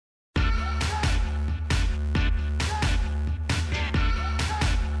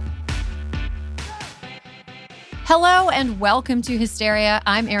Hello and welcome to Hysteria.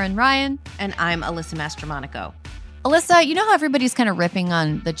 I'm Erin Ryan. And I'm Alyssa Mastromonaco. Alyssa, you know how everybody's kind of ripping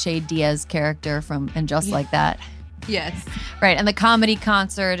on the Che Diaz character from And Just Like That? Yes. Right. And the comedy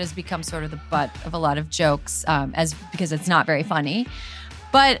concert has become sort of the butt of a lot of jokes because it's not very funny.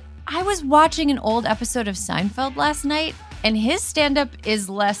 But I was watching an old episode of Seinfeld last night, and his stand-up is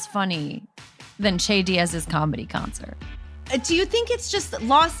less funny than Che Diaz's comedy concert. Do you think it's just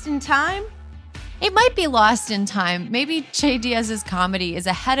lost in time? It might be lost in time. Maybe Che Diaz's comedy is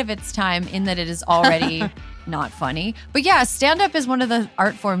ahead of its time in that it is already not funny. But yeah, stand-up is one of the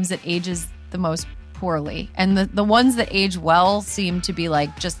art forms that ages the most poorly. And the ones that age well seem to be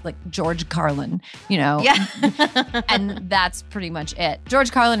just like George Carlin, you know? Yeah. And that's pretty much it.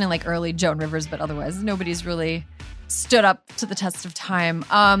 George Carlin and early Joan Rivers, but otherwise nobody's really stood up to the test of time.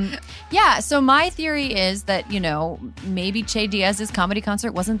 Yeah, so my theory is that, maybe Che Diaz's comedy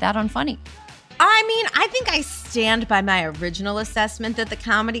concert wasn't that unfunny. I mean, I think I stand by my original assessment that the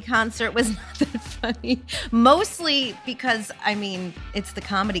comedy concert was not that funny. Mostly because, it's the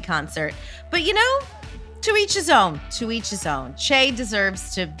comedy concert. But, to each his own. To each his own. Che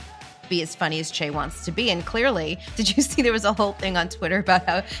deserves to be as funny as Che wants to be. And clearly, did you see there was a whole thing on Twitter about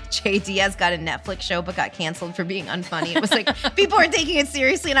how Che Diaz got a Netflix show but got canceled for being unfunny? It was people are taking it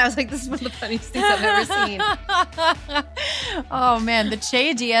seriously, and I was like, this is one of the funniest things I've ever seen. Oh man, the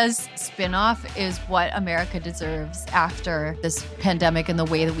Che Diaz spinoff is what America deserves after this pandemic and the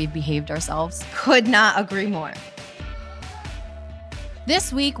way that we've behaved ourselves. Could not agree more.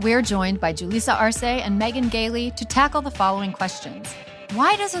 This week, we're joined by Julissa Arce and Megan Gailey to tackle the following questions.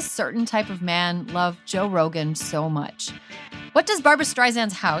 Why does a certain type of man love Joe Rogan so much? What does Barbra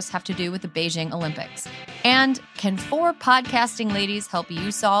Streisand's house have to do with the Beijing Olympics? And can 4 podcasting ladies help you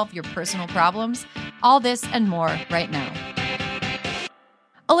solve your personal problems? All this and more right now.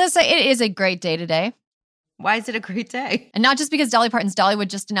 Alyssa, it is a great day today. Why is it a great day? And not just because Dolly Parton's Dollywood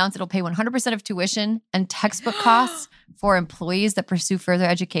just announced it'll pay 100% of tuition and textbook costs for employees that pursue further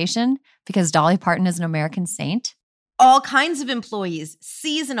education because Dolly Parton is an American saint. All kinds of employees,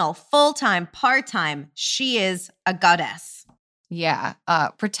 seasonal, full-time, part-time. She is a goddess. Yeah,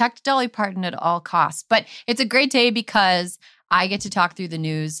 protect Dolly Parton at all costs. But it's a great day because I get to talk through the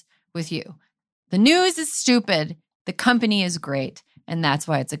news with you. The news is stupid. The company is great. And that's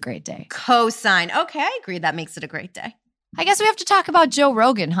why it's a great day. Cosign. Okay, I agree. That makes it a great day. I guess we have to talk about Joe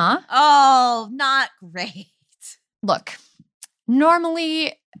Rogan, huh? Oh, not great. Look,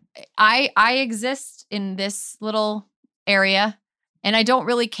 normally I exist in this little area, and I don't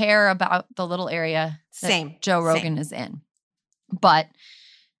really care about the little area that Joe Rogan is in. But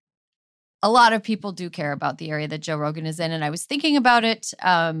a lot of people do care about the area that Joe Rogan is in, and I was thinking about it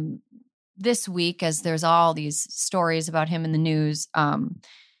this week as there's all these stories about him in the news. And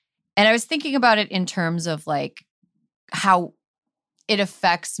I was thinking about it in terms of how it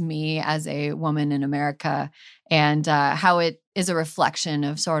affects me as a woman in America and how it is a reflection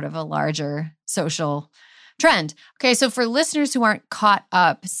of sort of a larger social trend. Okay, so for listeners who aren't caught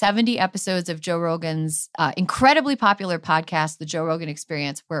up, 70 episodes of Joe Rogan's incredibly popular podcast, The Joe Rogan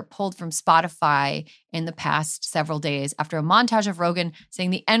Experience, were pulled from Spotify in the past several days after a montage of Rogan saying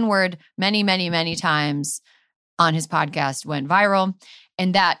the N-word many, many, many times on his podcast went viral.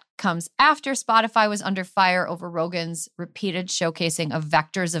 And that comes after Spotify was under fire over Rogan's repeated showcasing of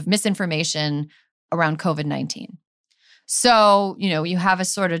vectors of misinformation around COVID-19. So, you have a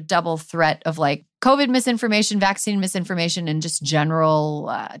sort of double threat of COVID misinformation, vaccine misinformation, and just general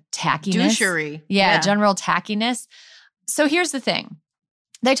tackiness. Douchery. Yeah, general tackiness. So here's the thing.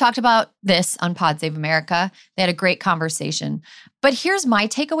 They talked about this on Pod Save America. They had a great conversation. But here's my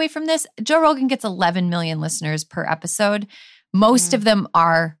takeaway from this. Joe Rogan gets 11 million listeners per episode. Most of them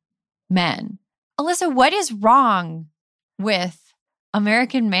are men. Alyssa, what is wrong with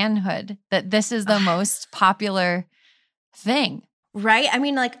American manhood that this is the most popular thing? Right?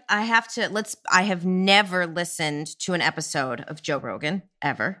 I have never listened to an episode of Joe Rogan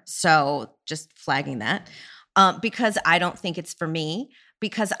ever. So just flagging that because I don't think it's for me,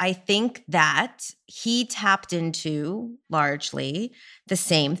 because I think that he tapped into largely the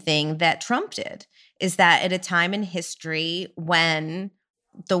same thing that Trump did, is that at a time in history when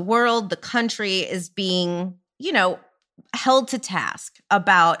the world, the country is being, held to task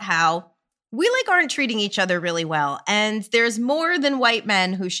about how we aren't treating each other really well. And there's more than white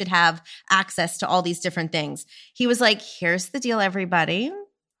men who should have access to all these different things. He was like, here's the deal, everybody.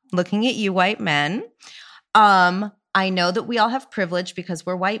 Looking at you, white men. I know that we all have privilege because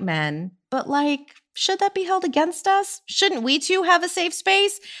we're white men, but should that be held against us? Shouldn't we too have a safe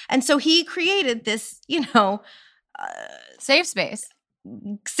space? And so he created this, safe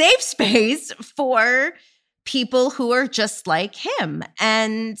space for people who are just like him.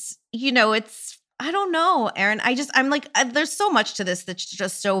 And, I don't know, Erin. I'm like, there's so much to this that's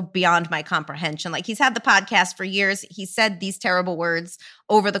just so beyond my comprehension. Like, he's had the podcast for years. He said these terrible words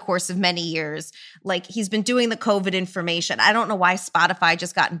over the course of many years. Like, he's been doing the COVID information. I don't know why Spotify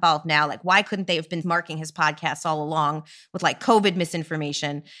just got involved now. Like, why couldn't they have been marking his podcast all along with like COVID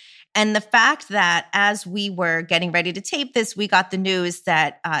misinformation? And the fact that as we were getting ready to tape this, we got the news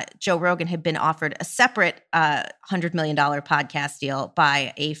that Joe Rogan had been offered a separate $100 million podcast deal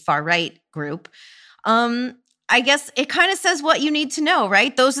by a far-right group. I guess it kind of says what you need to know,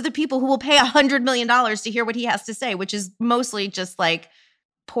 right? Those are the people who will pay $100 million to hear what he has to say, which is mostly just like,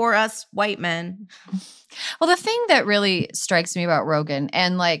 poor us white men. Well, the thing that really strikes me about Rogan,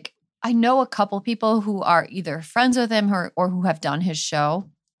 and like, I know a couple people who are either friends with him or who have done his show.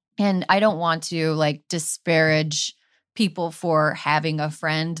 And I don't want to like disparage people for having a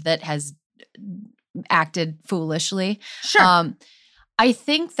friend that has acted foolishly. Sure. I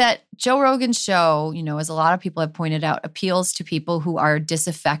think that Joe Rogan's show, as a lot of people have pointed out, appeals to people who are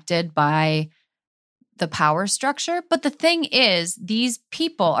disaffected by the power structure. But the thing is, these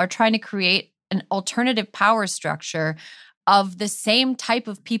people are trying to create an alternative power structure of the same type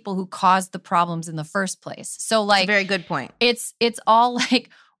of people who caused the problems in the first place. So like, that's a very good point. It's all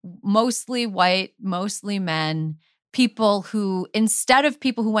like mostly white, mostly men, people who, instead of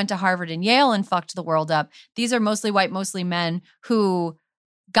people who went to Harvard and Yale and fucked the world up, these are mostly white, mostly men who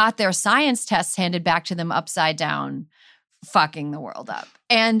got their science tests handed back to them upside down, fucking the world up.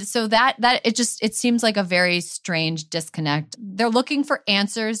 And so that it seems like a very strange disconnect. They're looking for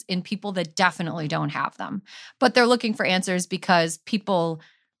answers in people that definitely don't have them, but they're looking for answers because people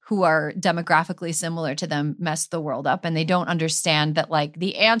who are demographically similar to them mess the world up, and they don't understand that like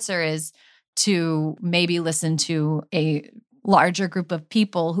the answer is to maybe listen to a larger group of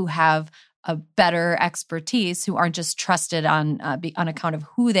people who have a better expertise, who aren't just trusted on account of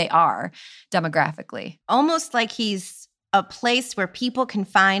who they are demographically. Almost like he's a place where people can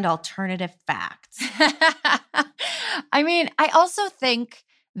find alternative facts. I mean, I also think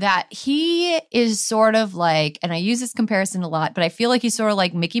that he is sort of like, and I use this comparison a lot, but I feel like he's sort of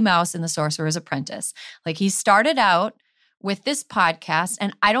like Mickey Mouse in The Sorcerer's Apprentice. Like, he started out with this podcast,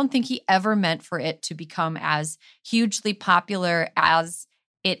 and I don't think he ever meant for it to become as hugely popular as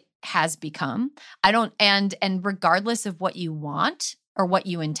it has become. And regardless of what you want or what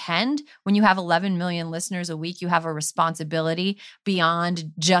you intend, when you have 11 million listeners a week, you have a responsibility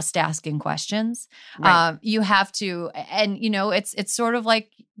beyond just asking questions. Right. You have to, and it's sort of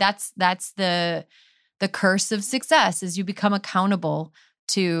like that's the curse of success, is you become accountable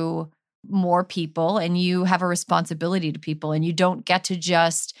to more people and you have a responsibility to people, and you don't get to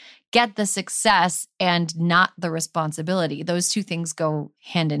just get the success and not the responsibility. Those two things go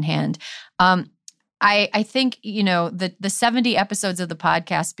hand in hand. I think, the 70 episodes of the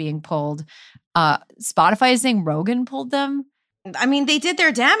podcast being pulled, Spotify is saying Rogan pulled them. I mean, they did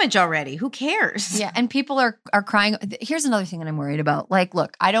their damage already. Who cares? Yeah, and people are crying. Here's another thing that I'm worried about. Like,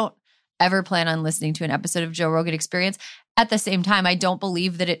 look, I don't ever plan on listening to an episode of Joe Rogan Experience. At the same time, I don't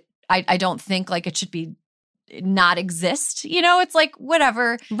believe that I don't think like it should be not exist. It's like,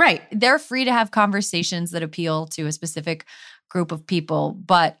 whatever. Right. They're free to have conversations that appeal to a specific group of people,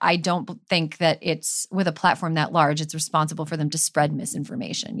 but I don't think that it's, with a platform that large, it's responsible for them to spread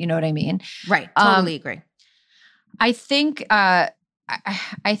misinformation. You know what I mean? Right. Totally agree. I think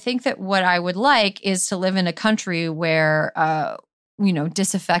I think that what I would like is to live in a country where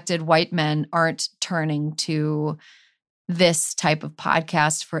disaffected white men aren't turning to this type of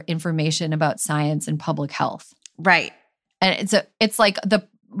podcast for information about science and public health. Right. And it's like the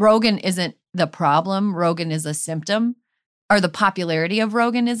Rogan isn't the problem. Rogan is a symptom, or the popularity of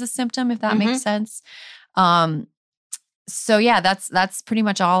Rogan is a symptom, if that makes sense. So yeah, that's pretty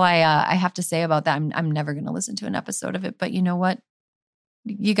much all I have to say about that. I'm never going to listen to an episode of it, but you know what?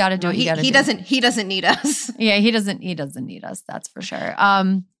 You got to do what you got to do. He doesn't need us. Yeah, he doesn't need us. That's for sure.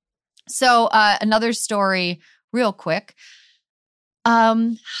 So another story real quick.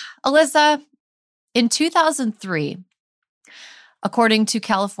 Alyssa, in 2003, according to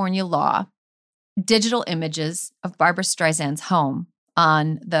California law, digital images of Barbra Streisand's home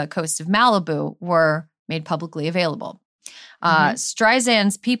on the coast of Malibu were made publicly available.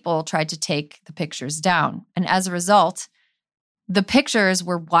 Streisand's people tried to take the pictures down, and as a result, the pictures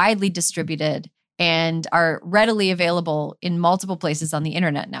were widely distributed and are readily available in multiple places on the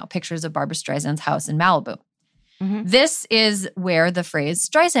internet now, pictures of Barbra Streisand's house in Malibu. This is where the phrase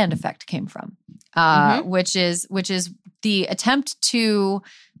Streisand effect came from, which is the attempt to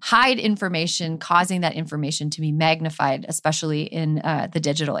hide information, causing that information to be magnified, especially in the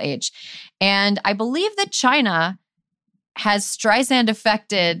digital age. And I believe that China has Streisand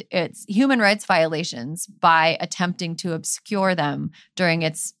affected its human rights violations by attempting to obscure them during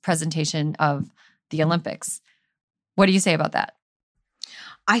its presentation of the Olympics. What do you say about that?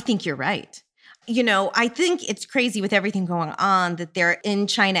 I think you're right. I think it's crazy with everything going on that they're in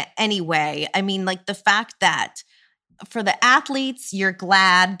China anyway. I mean, like the fact that for the athletes, you're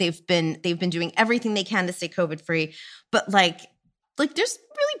glad they've been doing everything they can to stay COVID free, but like there's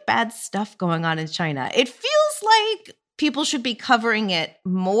really bad stuff going on in China. It feels like people should be covering it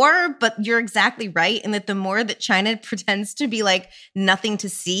more, but you're exactly right in that the more that China pretends to be like nothing to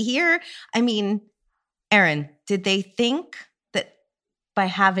see here. I mean, Erin, did they think that by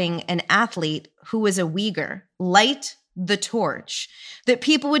having an athlete who was a Uyghur light the torch, that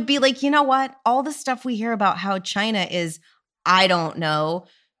people would be like, you know what? All the stuff we hear about how China is, I don't know,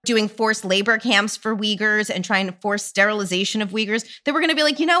 doing forced labor camps for Uyghurs and trying to force sterilization of Uyghurs, that we're going to be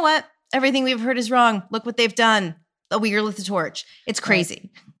like, you know what? Everything we've heard is wrong. Look what they've done. The Uyghur lit the torch. It's crazy.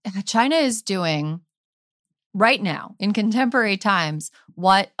 China is doing right now in contemporary times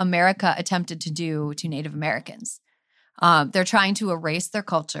what America attempted to do to Native Americans. They're trying to erase their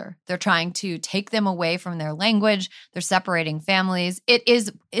culture. They're trying to take them away from their language. They're separating families. It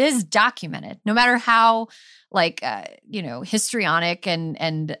is documented. No matter how histrionic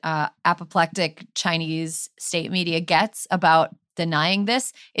and apoplectic Chinese state media gets about denying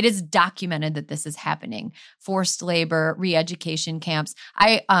this, it is documented that this is happening. Forced labor, re-education camps.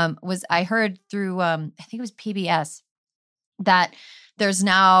 I heard through I think it was PBS that there's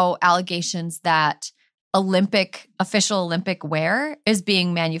now allegations that official Olympic wear is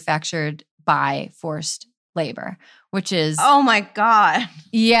being manufactured by forced labor, which is, oh my God.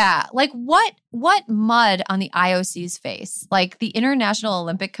 Yeah. Like what mud on the IOC's face? Like the International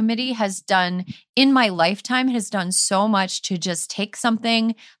Olympic Committee has done in my lifetime, has done so much to just take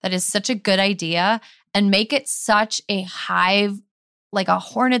something that is such a good idea and make it such a hive, like a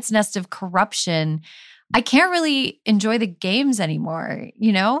hornet's nest of corruption. I can't really enjoy the games anymore,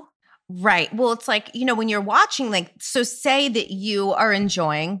 Right. Well, it's like, when you're watching, so say that you are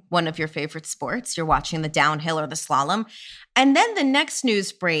enjoying one of your favorite sports, you're watching the downhill or the slalom, and then the next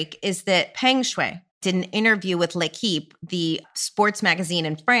news break is that Peng Shui did an interview with L'Equipe, the sports magazine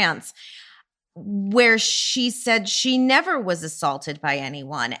in France, where she said she never was assaulted by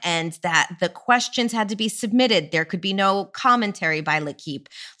anyone and that the questions had to be submitted. There could be no commentary by L'Equipe.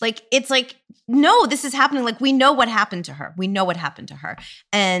 It's like, no, this is happening. Like, we know what happened to her.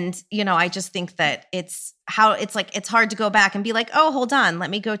 And, I just think that it's hard to go back and be like, oh, hold on, let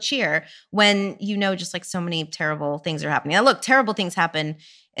me go cheer when, just like so many terrible things are happening. Now, look, terrible things happen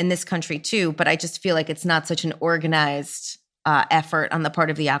in this country too, but I just feel like it's not such an organized effort on the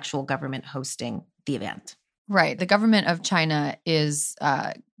part of the actual government hosting the event. Right. The government of China is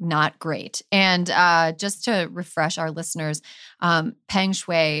not great. And just to refresh our listeners, Peng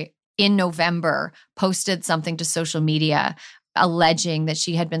Shui in November posted something to social media alleging that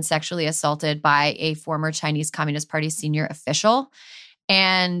she had been sexually assaulted by a former Chinese Communist Party senior official.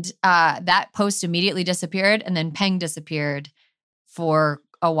 And that post immediately disappeared. And then Peng disappeared for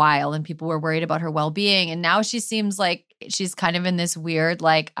a while and people were worried about her well-being. And now she seems like she's kind of in this weird,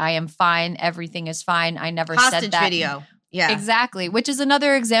 like, I am fine. Everything is fine. I never hostage said that. Video. Yeah, exactly. Which is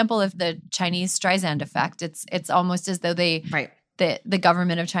another example of the Chinese Streisand effect. It's almost as though the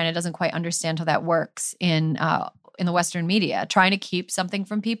government of China doesn't quite understand how that works in the Western media. Trying to keep something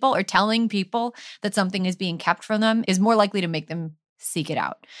from people or telling people that something is being kept from them is more likely to make them seek it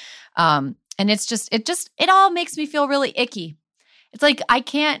out. And it all makes me feel really icky. It's like, I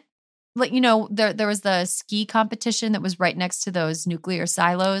can't, there was the ski competition that was right next to those nuclear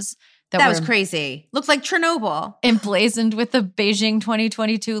silos. That was crazy. Looked like Chernobyl. Emblazoned with the Beijing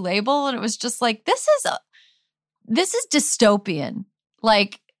 2022 label. And it was just like, this is dystopian.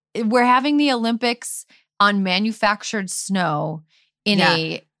 Like, we're having the Olympics on manufactured snow in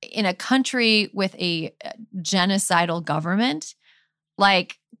a country with a genocidal government.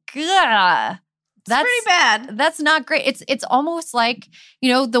 Like, that's pretty bad. That's not great. It's almost like,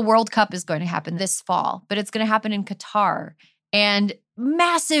 the World Cup is going to happen this fall, but it's going to happen in Qatar. And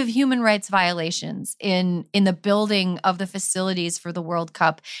massive human rights violations in the building of the facilities for the World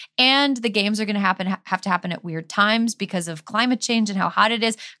Cup. And the games are going to have to happen at weird times because of climate change and how hot it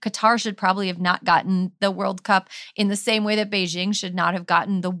is. Qatar should probably have not gotten the World Cup in the same way that Beijing should not have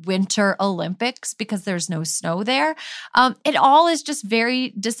gotten the Winter Olympics because there's no snow there. It all is just very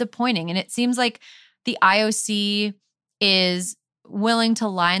disappointing. And it seems like the IOC is willing to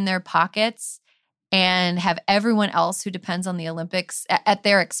line their pockets and have everyone else who depends on the Olympics at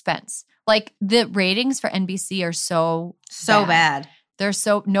their expense. Like the ratings for NBC are so bad. They're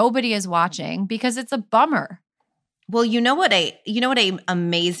nobody is watching because it's a bummer. Well, you know what a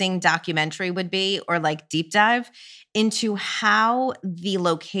amazing documentary would be, or like deep dive into how the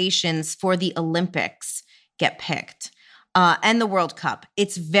locations for the Olympics get picked and the World Cup.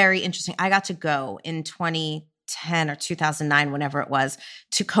 It's very interesting. I got to go in 2010 or 2009, whenever it was,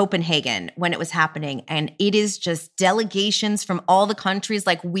 to Copenhagen when it was happening. And it is just delegations from all the countries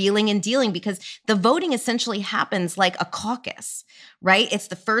like wheeling and dealing, because the voting essentially happens like a caucus, right? It's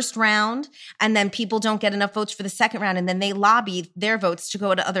the first round, and then people don't get enough votes for the second round, and then they lobby their votes to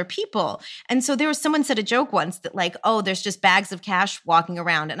go to other people. And so someone said a joke once that like, oh, there's just bags of cash walking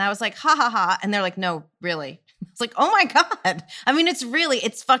around. And I was like, ha ha ha. And they're like, no, really. It's like, oh my God. I mean,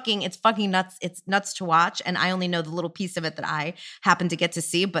 it's fucking nuts. It's nuts to watch. And I only know the little piece of it that I happen to get to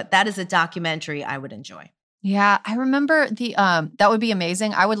see, but that is a documentary I would enjoy. Yeah, I remember that would be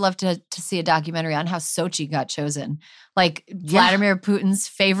amazing. I would love to see a documentary on how Sochi got chosen. Like Vladimir Putin's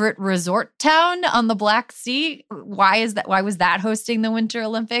favorite resort town on the Black Sea. Why was that hosting the Winter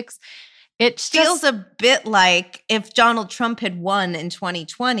Olympics? It feels a bit like if Donald Trump had won in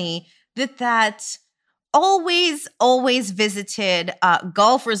 2020, that always visited a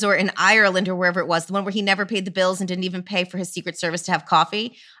golf resort in Ireland or wherever it was, the one where he never paid the bills and didn't even pay for his Secret Service to have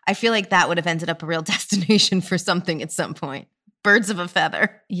coffee. I feel like that would have ended up a real destination for something at some point. Birds of a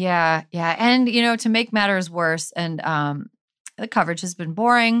feather. Yeah. And, to make matters worse, and the coverage has been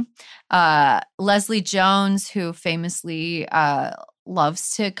boring. Leslie Jones, who famously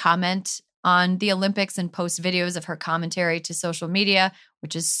loves to comment on the Olympics and post videos of her commentary to social media,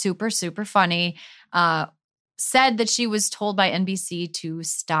 which is super, super funny, said that she was told by NBC to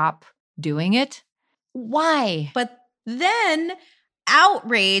stop doing it. Why? But then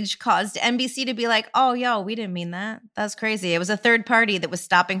outrage caused NBC to be like, oh, yo, we didn't mean that. That's crazy. It was a third party that was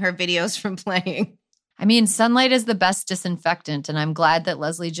stopping her videos from playing. I mean, sunlight is the best disinfectant, and I'm glad that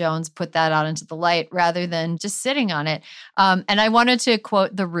Leslie Jones put that out into the light rather than just sitting on it. And I wanted to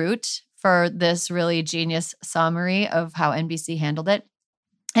quote The Root for this really genius summary of how NBC handled it.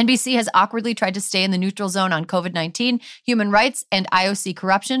 NBC has awkwardly tried to stay in the neutral zone on COVID-19, human rights, and IOC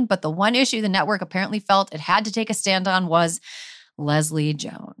corruption, but the one issue the network apparently felt it had to take a stand on was Leslie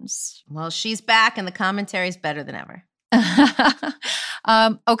Jones. Well, she's back, and the commentary is better than ever.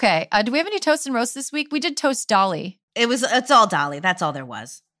 Okay. Do we have any toast and roast this week? We did toast Dolly. It's all Dolly. That's all there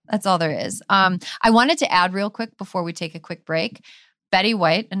was. That's all there is. I wanted to add real quick before we take a quick break. Betty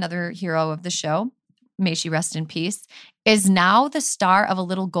White, another hero of the show, may she rest in peace, is now the star of a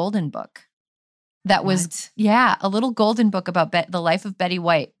little golden book. That was, a little golden book about the life of Betty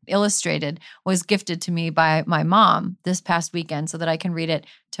White, illustrated, was gifted to me by my mom this past weekend so that I can read it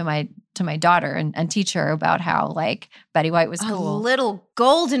to my daughter and teach her about how, like, Betty White was cool. A little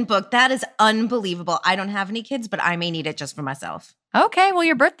golden book. That is unbelievable. I don't have any kids, but I may need it just for myself. Okay, well,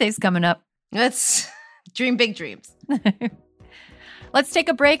 your birthday's coming up. Let's dream big dreams. Let's take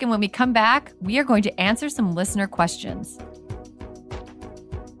a break, and when we come back, we are going to answer some listener questions.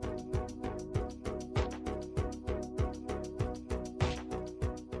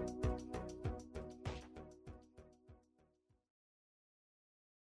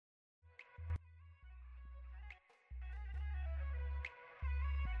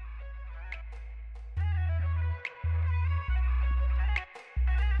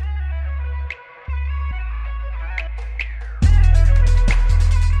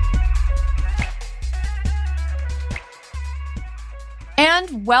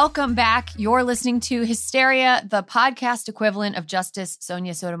 And welcome back. You're listening to Hysteria, the podcast equivalent of Justice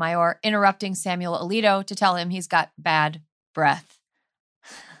Sonia Sotomayor interrupting Samuel Alito to tell him he's got bad breath.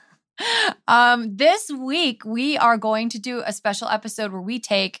 This week, we are going to do a special episode where we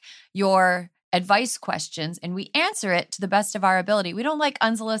take your advice questions and we answer it to the best of our ability. We don't like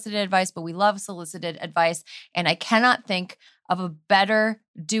unsolicited advice, but we love solicited advice. And I cannot think of a better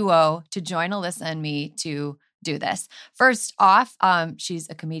duo to join Alyssa and me to do this. First off, she's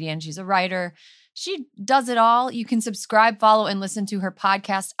a comedian. She's a writer. She does it all. You can subscribe, follow, and listen to her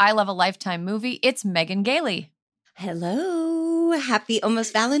podcast, I Love a Lifetime Movie. It's Megan Gailey. Hello. Happy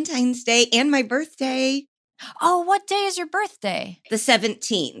almost Valentine's Day and my birthday. Oh, what day is your birthday? The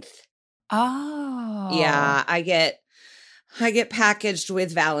 17th. Oh. Yeah, I get packaged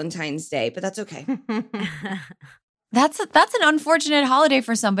with Valentine's Day, but that's okay. That's an unfortunate holiday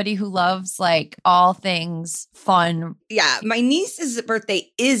for somebody who loves like all things fun. Yeah, my niece's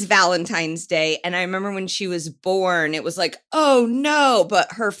birthday is Valentine's Day. And I remember when she was born, it was like, oh no.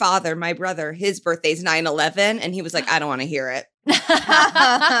 But her father, my brother, his birthday's 9/11. And he was like, I don't want to hear it.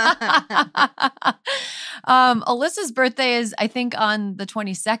 Alyssa's birthday is, I think, on the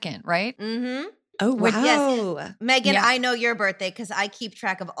 22nd, right? Mm-hmm. Oh, wow. Yes. Megan, I know your birthday because I keep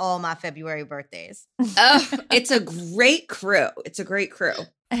track of all my February birthdays. Oh, it's a great crew. It's a great crew.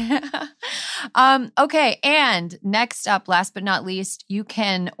 Okay. And next up, last but not least, you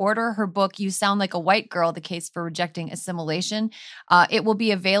can order her book, You Sound Like a White Girl, The Case for Rejecting Assimilation. It will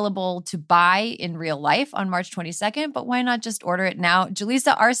be available to buy in real life on March 22nd, but why not just order it now?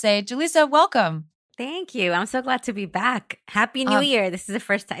 Julissa Arce. Julissa, welcome. Thank you. I'm so glad to be back. Happy New Year. This is the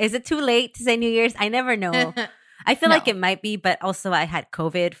first time. Is it too late to say New Year's? I never know. I feel like it might be, but also I had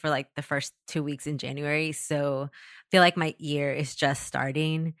COVID for like the first 2 weeks in January. So I feel like my year is just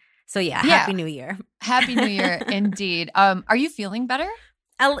starting. So yeah, Happy New Year. Happy New Year indeed. Are you feeling better?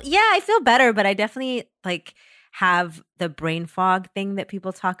 Yeah, I feel better, but I definitely like have the brain fog thing that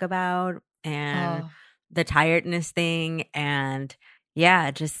people talk about and the tiredness thing. And yeah,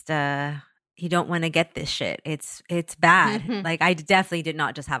 just you don't want to get this shit. It's bad. Like I definitely did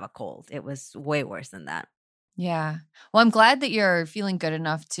not just have a cold. It was way worse than that. Yeah. Well, I'm glad that you're feeling good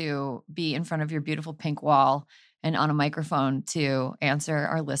enough to be in front of your beautiful pink wall and on a microphone to answer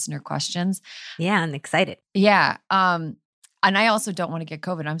our listener questions. Yeah, I'm excited. Yeah. And I also don't want to get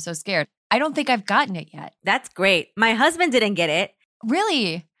COVID. I'm so scared. I don't think I've gotten it yet. That's great. My husband didn't get it.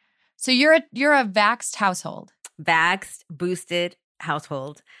 Really? So you're a vaxxed household. Vaxxed, boosted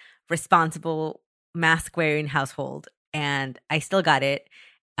household, responsible, mask-wearing household. And I still got it.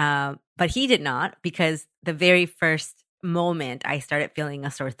 But he did not, because the very first moment I started feeling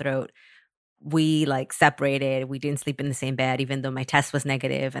a sore throat, we like separated. We didn't sleep in the same bed, even though my test was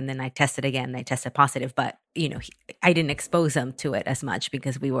negative. And then I tested again and I tested positive. But, you know, I didn't expose him to it as much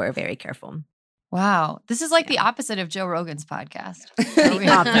because we were very careful. Wow. This is like the opposite of Joe Rogan's podcast. The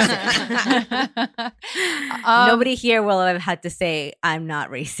opposite. Nobody here will have had to say, I'm not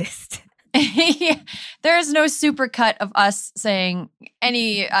racist. There is no supercut of us saying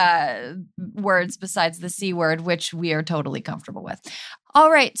any words besides the C word, which we are totally comfortable with. All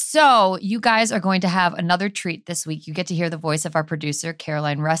right. So you guys are going to have another treat this week. You get to hear the voice of our producer,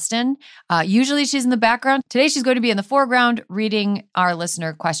 Caroline Rustin. Usually she's in the background. Today she's going to be in the foreground reading our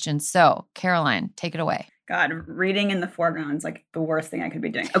listener questions. So Caroline, take it away. God, reading in the foreground is like the worst thing I could be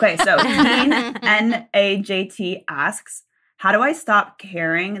doing. Okay. So NAJT asks, how do I stop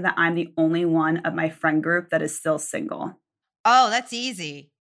caring that I'm the only one of my friend group that is still single? Oh, that's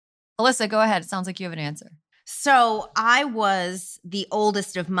easy. Alyssa, go ahead. It sounds like you have an answer. So I was the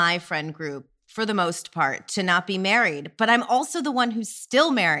oldest of my friend group for the most part to not be married, but I'm also the one who's still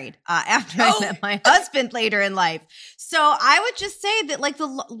married after I met my husband later in life. So I would just say that like the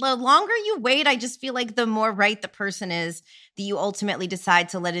longer you wait, I just feel like the more right the person is that you ultimately decide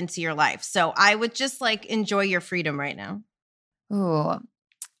to let into your life. So I would just like enjoy your freedom right now. Ooh,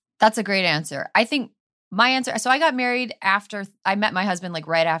 that's a great answer. I think my answer, so I got married after I met my husband, like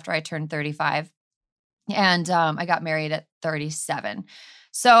right after I turned 35. And I got married at 37.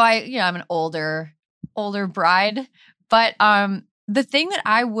 So I'm an older bride. But the thing that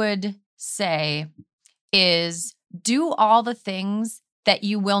I would say is do all the things that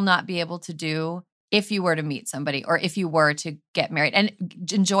you will not be able to do if you were to meet somebody or if you were to get married, and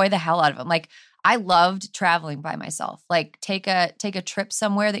enjoy the hell out of them. Like I loved traveling by myself. Like take a trip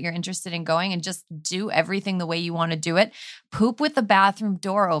somewhere that you're interested in going and just do everything the way you want to do it. Poop with the bathroom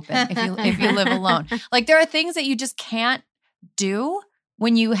door open if you live alone. Like there are things that you just can't do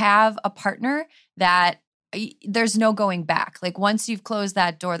when you have a partner that there's no going back. Like once you've closed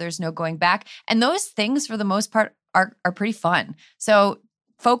that door, there's no going back. And those things for the most part are pretty fun. So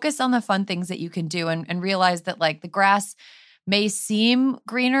focus on the fun things that you can do and realize that like the grass may seem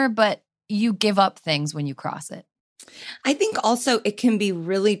greener, but you give up things when you cross it. I think also it can be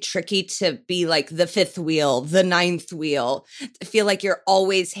really tricky to be like the fifth wheel, the ninth wheel, to feel like you're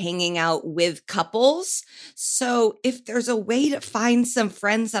always hanging out with couples. So if there's a way to find some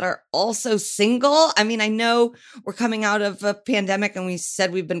friends that are also single, I mean, I know we're coming out of a pandemic and we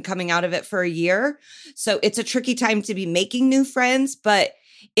said we've been coming out of it for a year. So it's a tricky time to be making new friends. But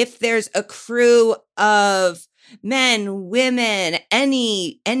if there's a crew of men, women,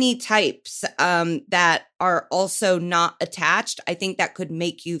 any types that are also not attached, I think that could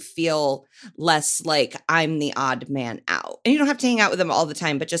make you feel less like I'm the odd man out. And you don't have to hang out with them all the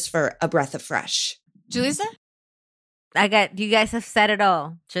time, but just for a breath of fresh. Julissa? You guys have said it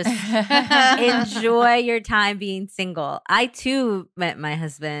all. Just enjoy your time being single. I too met my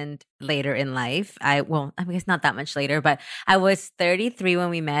husband later in life. I guess not that much later, but I was 33 when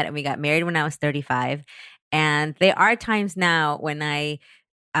we met and we got married when I was 35. And there are times now when I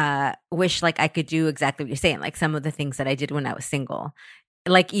wish like I could do exactly what you're saying, like some of the things that I did when I was single.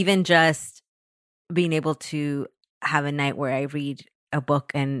 Like even just being able to have a night where I read a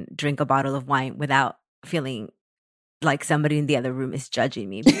book and drink a bottle of wine without feeling like somebody in the other room is judging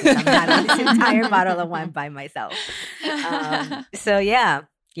me because I'm having this entire bottle of wine by myself. So yeah,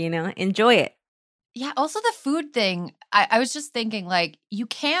 enjoy it. Yeah. Also the food thing. I was just thinking like you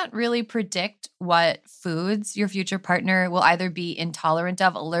can't really predict what foods your future partner will either be intolerant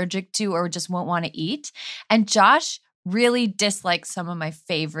of, allergic to, or just won't want to eat. And Josh really dislikes some of my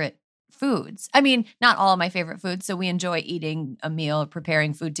favorite foods. I mean, not all of my favorite foods. So we enjoy eating a meal,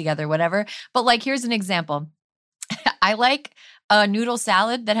 preparing food together, whatever. But like, here's an example. I like a noodle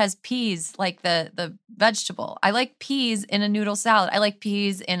salad that has peas, like the vegetable. I like peas in a noodle salad. I like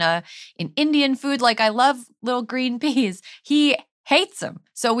peas in Indian food. Like I love little green peas. He hates them.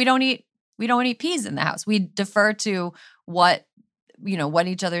 So we don't eat peas in the house. We defer to what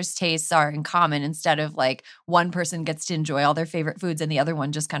each other's tastes are in common instead of like one person gets to enjoy all their favorite foods and the other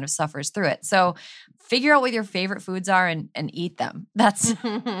one just kind of suffers through it. So figure out what your favorite foods are and eat them. That's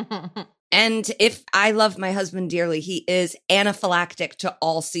And if I love my husband dearly, he is anaphylactic to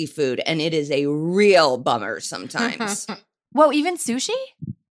all seafood, and it is a real bummer sometimes. Whoa, even sushi?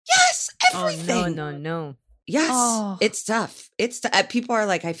 Yes, everything. Oh, no. Yes, It's tough. People are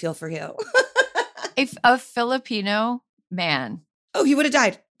like, I feel for you. If a Filipino man. Oh, he would have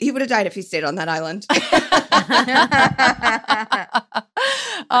died. He would have died if he stayed on that island.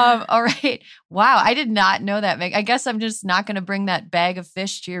 All right. Wow. I did not know that, Meg. I guess I'm just not going to bring that bag of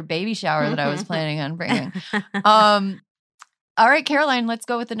fish to your baby shower that I was planning on bringing. All right, Caroline, let's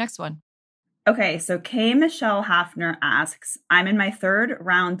go with the next one. Okay, so K. Michelle Hafner asks, I'm in my 3rd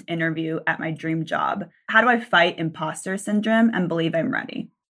round interview at my dream job. How do I fight imposter syndrome and believe I'm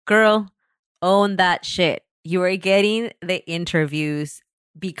ready? Girl, own that shit. You are getting the interviews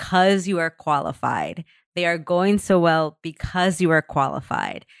because you are qualified. They are going so well because you are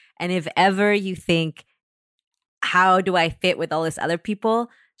qualified. And if ever you think, how do I fit with all these other people?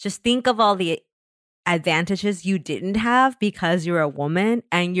 Just think of all the advantages you didn't have because you're a woman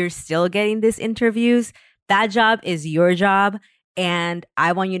and you're still getting these interviews. That job is your job. And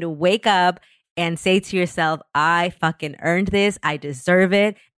I want you to wake up and say to yourself, I fucking earned this. I deserve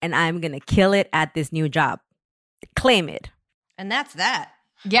it. And I'm going to kill it at this new job. Claim it. And that's that.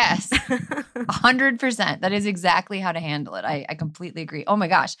 Yes, 100%. That is exactly how to handle it. I completely agree. Oh my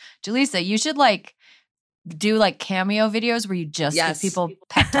gosh. Jaleesa, you should like do like cameo videos where you just give people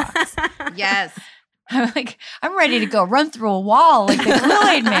pep talks. Yes. I'm ready to go run through a wall like the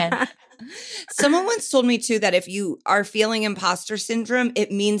Kool-Aid man. Someone once told me too that if you are feeling imposter syndrome,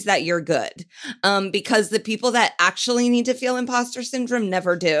 it means that you're good. Because the people that actually need to feel imposter syndrome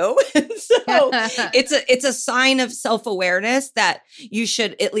never do. So it's a sign of self-awareness that you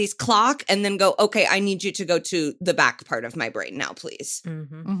should at least clock and then go, okay, I need you to go to the back part of my brain now, please.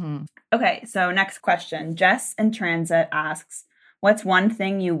 Mm-hmm. Mm-hmm. Okay, so next question. Jess in Transit asks, what's one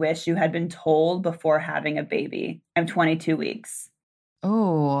thing you wish you had been told before having a baby? I'm 22 weeks.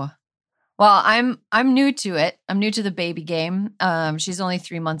 Oh, well, I'm new to it. I'm new to the baby game. She's only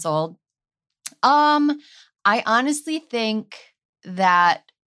 3 months old. I honestly think that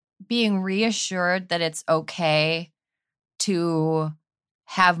being reassured that it's okay to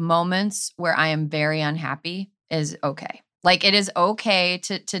have moments where I am very unhappy is okay. Like it is okay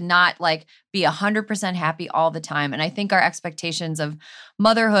to not like be 100% happy all the time. And I think our expectations of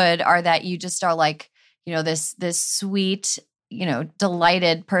motherhood are that you just are like, this sweet,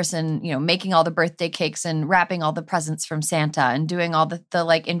 delighted person, making all the birthday cakes and wrapping all the presents from Santa and doing all the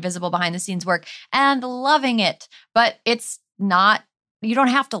like invisible behind the scenes work and loving it. But it's not, you don't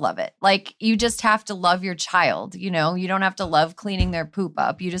have to love it. Like you just have to love your child. You don't have to love cleaning their poop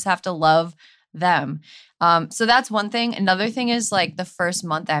up. You just have to love them. So that's one thing. Another thing is like the first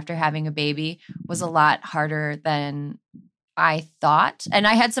month after having a baby was a lot harder than I thought. And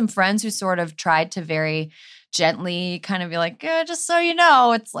I had some friends who sort of tried to very gently kind of be like, just so you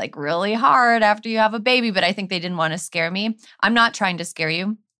know, it's like really hard after you have a baby. But I think they didn't want to scare me. I'm not trying to scare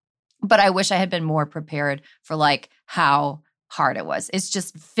you, but I wish I had been more prepared for like how hard it was. It's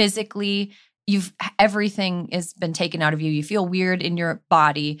just physically everything has been taken out of you. You feel weird in your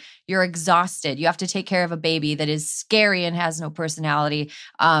body. You're exhausted. You have to take care of a baby that is scary and has no personality.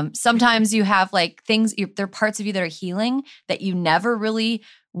 Sometimes you have like things, there are parts of you that are healing that you never really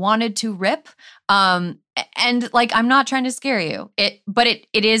wanted to rip. And like, I'm not trying to scare you. But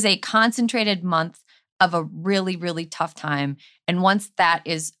it is a concentrated month of a really, really tough time. And once that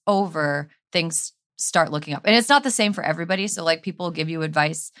is over, things start looking up. And it's not the same for everybody. So like people give you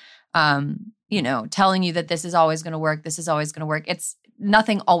advice, telling you that this is always going to work. This is always going to work. It's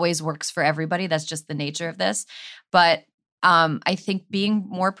nothing always works for everybody. That's just the nature of this. But I think being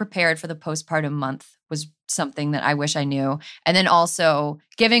more prepared for the postpartum month was something that I wish I knew. And then also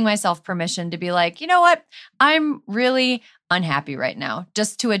giving myself permission to be like, you know what? I'm really unhappy right now.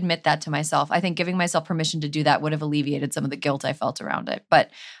 Just to admit that to myself. I think giving myself permission to do that would have alleviated some of the guilt I felt around it.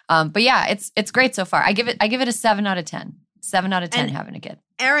 But yeah, it's great so far. I give it a 7 out of 10. 7 out of 10 having a kid.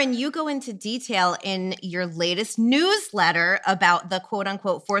 Erin, you go into detail in your latest newsletter about the quote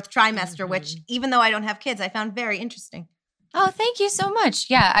unquote fourth trimester, which even though I don't have kids, I found very interesting. Oh, thank you so much.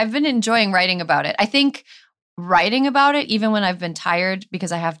 Yeah, I've been enjoying writing about it. I think writing about it, even when I've been tired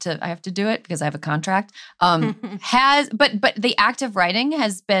because I have to do it because I have a contract, but the act of writing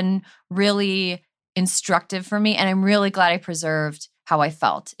has been really instructive for me. And I'm really glad I preserved how I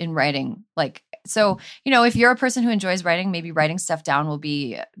felt in writing. Like, so, if you're a person who enjoys writing, maybe writing stuff down will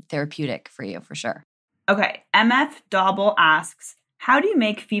be therapeutic for you for sure. Okay. MF Dauble asks, how do you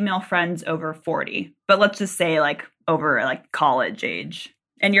make female friends over 40? But let's just say like over like college age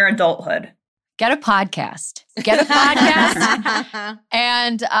in your adulthood. Get a podcast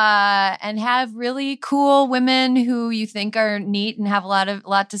and have really cool women who you think are neat and have a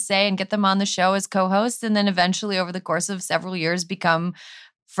lot to say, and get them on the show as co-hosts. And then eventually over the course of several years become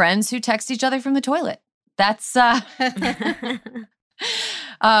friends who text each other from the toilet. That's, but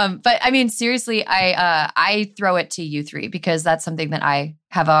I mean, seriously, I throw it to you three because that's something that I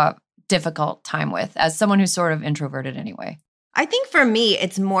have a difficult time with as someone who's sort of introverted anyway. I think for me,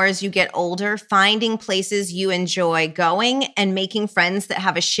 it's more as you get older, finding places you enjoy going and making friends that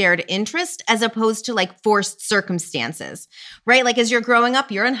have a shared interest as opposed to like forced circumstances, right? Like as you're growing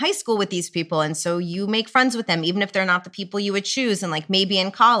up, you're in high school with these people. And so you make friends with them, even if they're not the people you would choose, and like maybe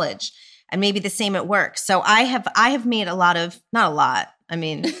in college and maybe the same at work. So I have made not a lot. I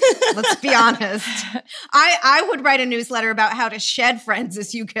mean, let's be honest. I would write a newsletter about how to shed friends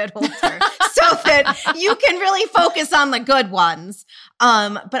as you get older so that you can really focus on the good ones.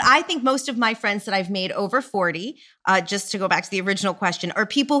 But I think most of my friends that I've made over 40, just to go back to the original question, are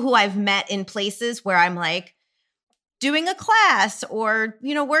people who I've met in places where I'm like doing a class or,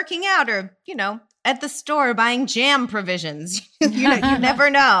 working out or, at the store buying jam provisions. You never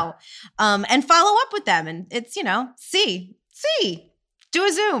know. And follow up with them. And it's, see. Do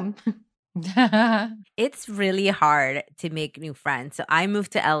a Zoom. It's really hard to make new friends. So I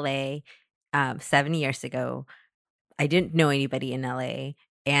moved to LA 7 years ago. I didn't know anybody in LA,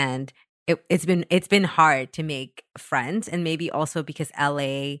 and it's been hard to make friends. And maybe also because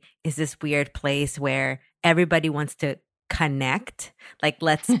LA is this weird place where everybody wants to connect. Like,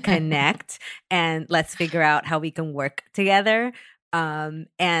 let's connect and let's figure out how we can work together.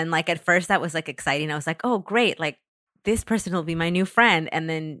 And like at first that was like exciting. I was like, oh, great. Like, this person will be my new friend. And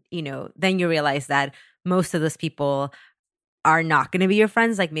then, then you realize that most of those people are not going to be your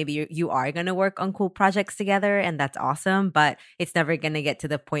friends. Like maybe you are going to work on cool projects together, and that's awesome. But it's never going to get to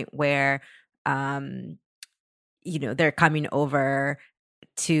the point where, they're coming over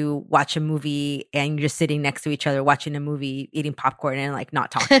to watch a movie and you're just sitting next to each other, watching a movie, eating popcorn and like not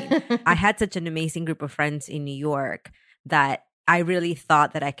talking. I had such an amazing group of friends in New York that I really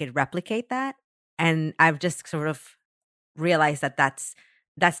thought that I could replicate that. And I've just sort of realize that that's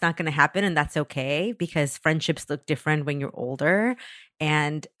not going to happen, and that's okay because friendships look different when you're older.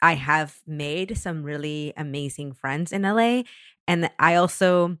 And I have made some really amazing friends in LA. And I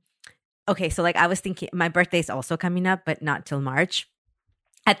also, so like I was thinking my birthday is also coming up, but not till March,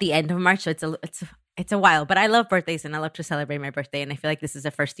 at the end of March. So it's a while, but I love birthdays and I love to celebrate my birthday. And I feel like this is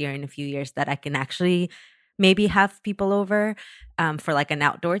the first year in a few years that I can actually maybe have people over for like an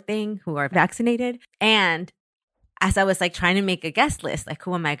outdoor thing who are vaccinated. And as I was like trying to make a guest list, like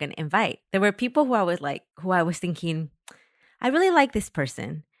who am I going to invite? There were people who I was thinking, I really like this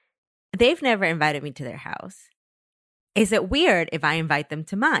person. They've never invited me to their house. Is it weird if I invite them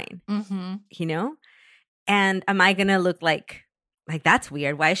to mine? Mm-hmm. And am I going to look like that's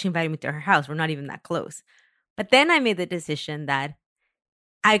weird? Why is she inviting me to her house? We're not even that close. But then I made the decision that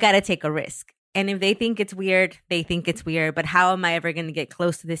I got to take a risk. And if they think it's weird, they think it's weird. But how am I ever going to get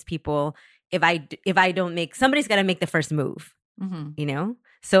close to these people if I don't somebody's got to make the first move, you know?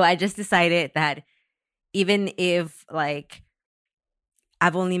 So I just decided that even if like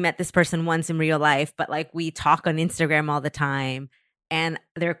I've only met this person once in real life, but like we talk on Instagram all the time and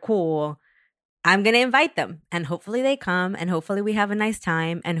they're cool, I'm going to invite them and hopefully they come and hopefully we have a nice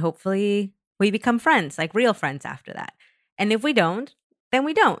time and hopefully we become friends, like real friends after that. And if we don't, then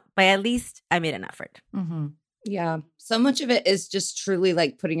we don't. But at least I made an effort. Mm-hmm. Yeah. So much of it is just truly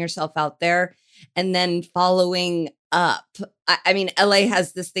like putting yourself out there and then following up. I mean, LA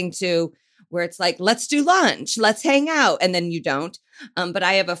has this thing too, where it's like, let's do lunch, let's hang out. And then you don't. But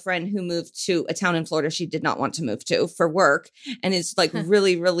I have a friend who moved to a town in Florida she did not want to move to for work and is like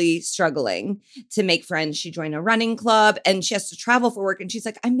really, really struggling to make friends. She joined a running club and she has to travel for work. And she's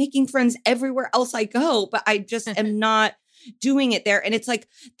like, I'm making friends everywhere else I go, but I just am not doing it there. And it's like,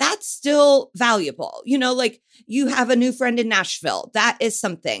 that's still valuable. You know, like you have a new friend in Nashville. That is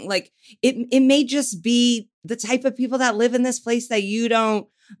something. Like it may just be the type of people that live in this place that you don't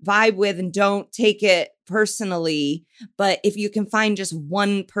vibe with and don't take it personally. But if you can find just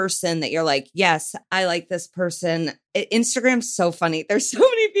one person that you're like, yes, I like this person. Instagram's so funny. There's so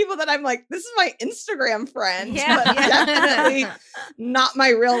many people that I'm like, this is my Instagram friend, but definitely not my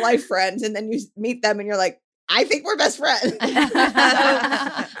real life friend. And then you meet them and you're like, I think we're best friends.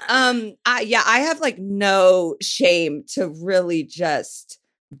 I have like no shame to really just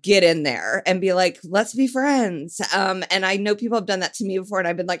get in there and be like, let's be friends. And I know people have done that to me before and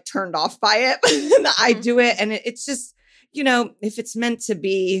I've been like turned off by it. I do it. And it's just, you know, if it's meant to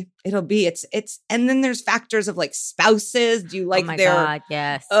be, it'll be, it's, and then there's factors of like spouses. Do you like their, God,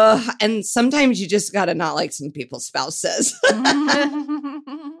 yes. And sometimes you just got to not like some people's spouses.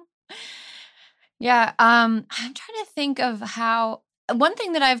 Yeah. I'm trying to think of how, one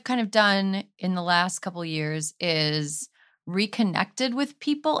thing that I've kind of done in the last couple of years is reconnected with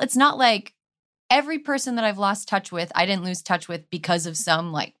people. It's not like every person that I've lost touch with, I didn't lose touch with because of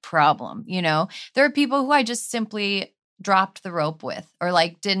some like problem, you know? There are people who I just simply dropped the rope with or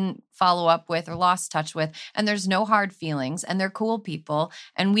like didn't follow up with or lost touch with. And there's no hard feelings and they're cool people.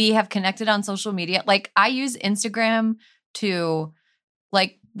 And we have connected on social media. Like I use Instagram to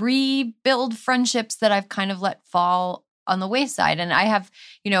like rebuild friendships that I've kind of let fall on the wayside. And I have,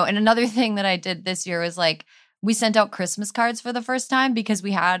 you know, and another thing that I did this year was like, we sent out Christmas cards for the first time because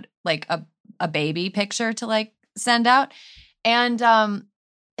we had like a baby picture to like send out. And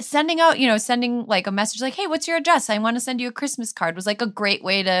sending like a message like, hey, what's your address? I want to send you a Christmas card was like a great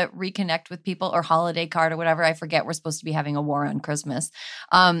way to reconnect with people, or holiday card or whatever. I forget. We're supposed to be having a war on Christmas.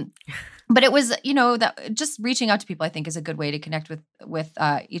 But it was, you know, that just reaching out to people, I think, is a good way to connect with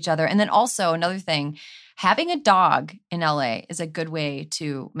each other. And then also another thing, having a dog in LA is a good way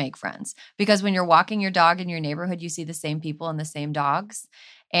to make friends, because when you're walking your dog in your neighborhood, you see the same people and the same dogs.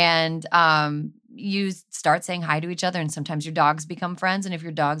 And you start saying hi to each other, and sometimes your dogs become friends. And if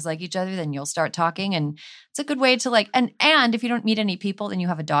your dogs like each other, then you'll start talking. And it's a good way to like, and if you don't meet any people, then you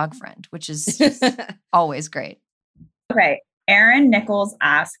have a dog friend, which is always great. Okay. Aaron Nichols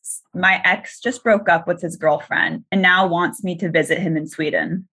asks, my ex just broke up with his girlfriend and now wants me to visit him in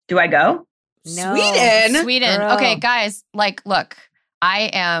Sweden. Do I go? No. Sweden. Girl. Okay, guys, like, look,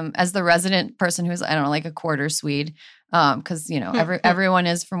 I am, as the resident person who's, I don't know, like a quarter Swede, because, you know, everyone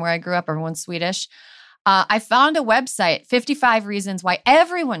is from where I grew up. Everyone's Swedish. I found a website, 55 reasons why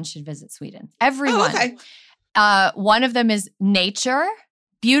everyone should visit Sweden. Everyone. Oh, okay. One of them is nature.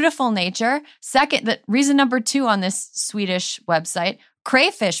 Beautiful nature. Second, reason number 2 on this Swedish website,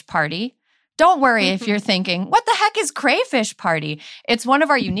 crayfish party. Don't worry if you're thinking, what the heck is crayfish party? It's one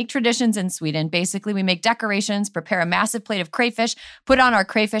of our unique traditions in Sweden. Basically, we make decorations, prepare a massive plate of crayfish, put on our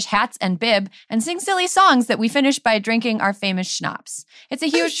crayfish hats and bib, and sing silly songs that we finish by drinking our famous schnapps. It's a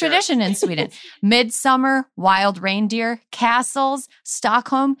huge tradition in Sweden. Midsummer, wild reindeer, castles,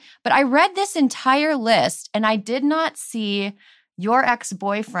 Stockholm. But I read this entire list and I did not see your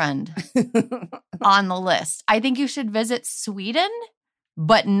ex-boyfriend on the list. I think you should visit Sweden,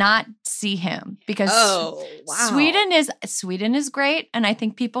 but not see him, because Sweden is great, and I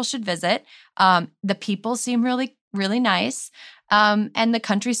think people should visit. The people seem really, really nice, and the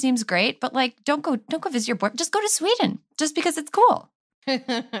country seems great. But like, don't go visit your boyfriend. Just go to Sweden, just because it's cool.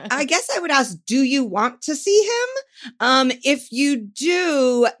 I guess I would ask, do you want to see him? If you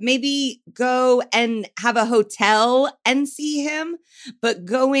do, maybe go and have a hotel and see him, but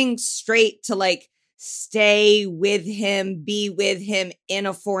going straight to like stay with him, be with him in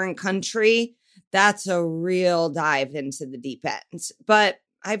a foreign country, that's a real dive into the deep end. But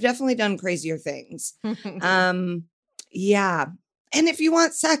I've definitely done crazier things. Yeah. And if you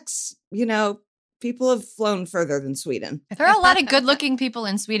want sex, you know, People have flown further than Sweden. There are a lot of good-looking people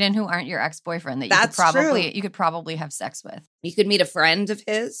in Sweden who aren't your ex-boyfriend that you could probably have sex with. You could meet a friend of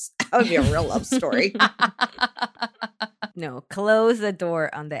his. That would be a real love story. No, close the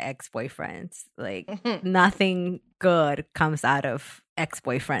door on the ex-boyfriends. Like nothing good comes out of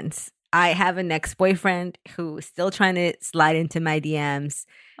ex-boyfriends. I have an ex-boyfriend who's still trying to slide into my DMs.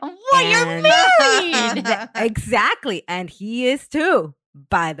 What? You're married? Exactly. And he is too,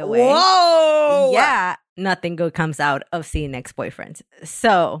 by the way. Whoa! Yeah. Nothing good comes out of seeing ex-boyfriends.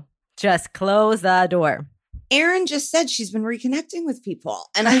 So just close the door. Erin just said she's been reconnecting with people.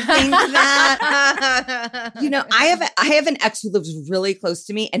 And I think that, I have an ex who lives really close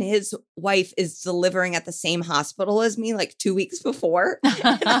to me, and his wife is delivering at the same hospital as me like 2 weeks before. And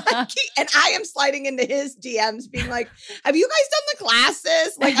I am sliding into his DMs being like, have you guys done the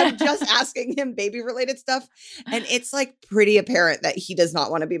classes? Like, I'm just asking him baby related stuff. And it's like pretty apparent that he does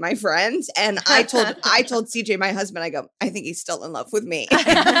not want to be my friend. And I told CJ, my husband, I go, I think he's still in love with me.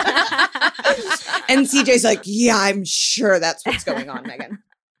 And CJ's like, yeah, I'm sure that's what's going on, Megan.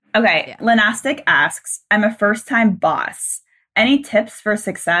 Okay. Yeah. Lenastic asks, I'm a first-time boss. Any tips for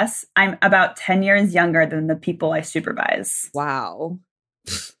success? I'm about 10 years younger than the people I supervise. Wow.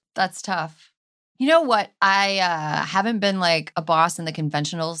 That's tough. You know what? I haven't been like a boss in the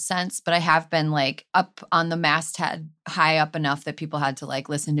conventional sense, but I have been like up on the masthead high up enough that people had to like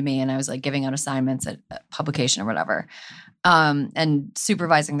listen to me, and I was like giving out assignments at a publication or whatever, and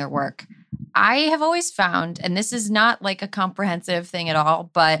supervising their work. I have always found, and this is not like a comprehensive thing at all,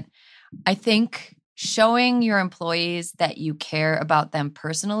 but I think showing your employees that you care about them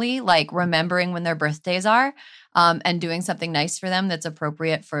personally, like remembering when their birthdays are, and doing something nice for them that's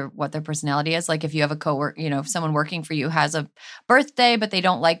appropriate for what their personality is. Like if you have a coworker, if someone working for you has a birthday, but they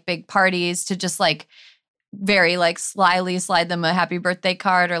don't like big parties, to just like very like slyly slide them a happy birthday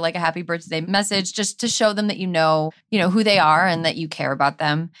card or like a happy birthday message, just to show them that you know who they are and that you care about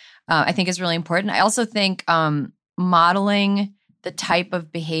them. I think is really important. I also think modeling the type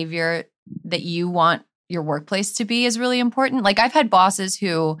of behavior that you want your workplace to be is really important. Like I've had bosses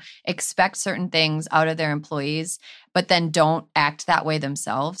who expect certain things out of their employees, but then don't act that way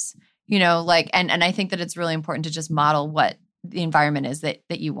themselves, and I think that it's really important to just model what the environment is that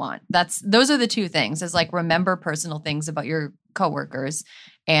you want. Those are the two things, is like remember personal things about your coworkers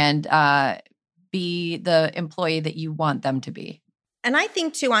and be the employee that you want them to be. And I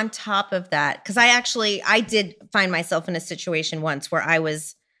think too, on top of that, because I did find myself in a situation once where I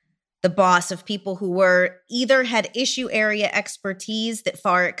was the boss of people who either had issue area expertise that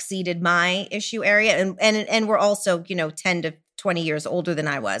far exceeded my issue area and were also, 10 to 20 years older than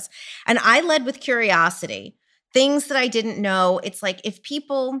I was. And I led with curiosity, things that I didn't know. It's like if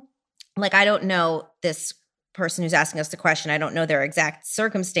people, like I don't know this person who's asking us the question, I don't know their exact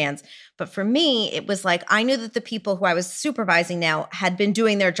circumstance. But for me, it was like I knew that the people who I was supervising now had been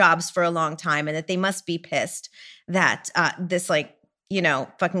doing their jobs for a long time and that they must be pissed that this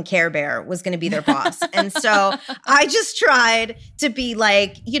fucking Care Bear was going to be their boss. And so I just tried to be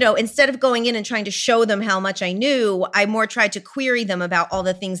like, instead of going in and trying to show them how much I knew, I more tried to query them about all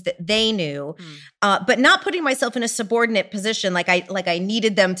the things that they knew, but not putting myself in a subordinate position. Like I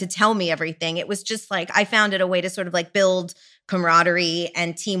needed them to tell me everything. It was just like, I found it a way to sort of like build camaraderie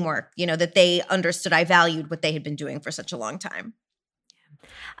and teamwork, that they understood I valued what they had been doing for such a long time.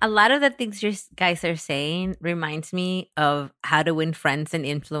 A lot of the things you guys are saying reminds me of How to Win Friends and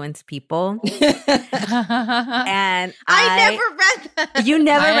Influence People. And I never read that. You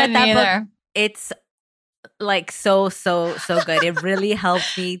never read that either. book? It's like so good. It really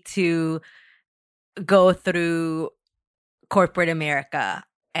helped me to go through corporate America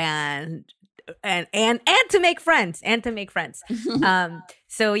and to make friends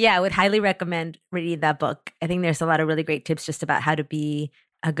So yeah, I would highly recommend reading that book. I think there's a lot of really great tips just about how to be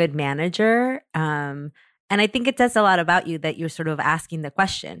a good manager. And I think it says a lot about you that you're sort of asking the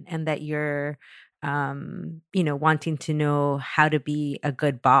question and that you're, wanting to know how to be a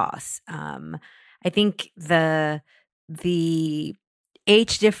good boss. I think the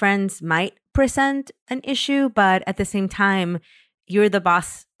age difference might present an issue, but at the same time, you're the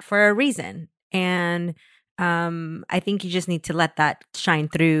boss for a reason. And I think you just need to let that shine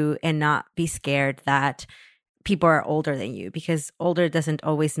through and not be scared that people are older than you, because older doesn't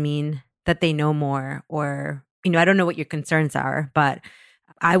always mean that they know more or, I don't know what your concerns are, but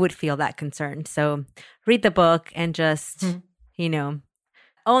I would feel that concern. So read the book and just,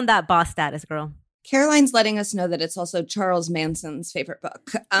 own that boss status, girl. Caroline's letting us know that it's also Charles Manson's favorite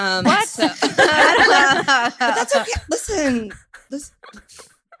book. What? But that's okay. Listen,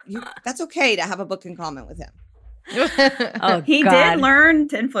 that's okay to have a book in common with him. Oh, He God. did learn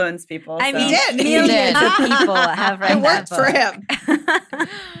to influence people. I so. mean, He did. millions of people have read It worked for him.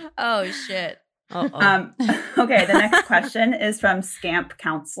 Oh, shit. Okay, the next question is from Scamp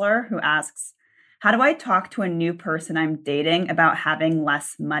Counselor, who asks, how do I talk to a new person I'm dating about having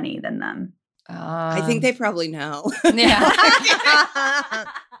less money than them? I think they probably know. Yeah.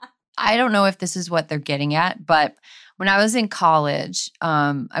 I don't know if this is what they're getting at, but when I was in college,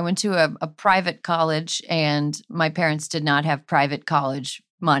 I went to a private college, and my parents did not have private college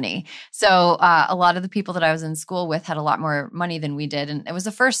money. So a lot of the people that I was in school with had a lot more money than we did. And it was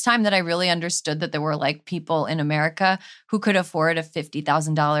the first time that I really understood that there were like people in America who could afford a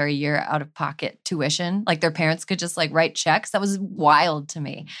 $50,000 a year out of pocket tuition. Like their parents could just like write checks. That was wild to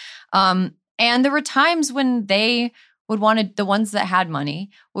me. And there were times when they would want to, the ones that had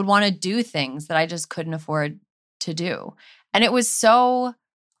money would want to do things that I just couldn't afford to do. And it was so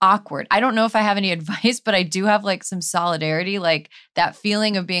awkward. I don't know if I have any advice, but I do have like some solidarity, like that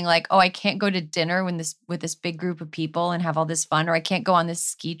feeling of being like, oh, I can't go to dinner with this big group of people and have all this fun, or I can't go on this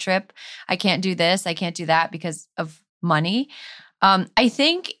ski trip. I can't do this. I can't do that because of money. I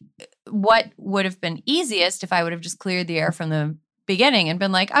think what would have been easiest if I would have just cleared the air from the beginning and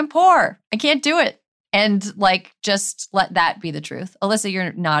been like, I'm poor. I can't do it. And like, just let that be the truth. Alyssa,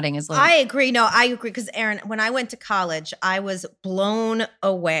 you're nodding as well. I agree. No, I agree. Because Erin, when I went to college, I was blown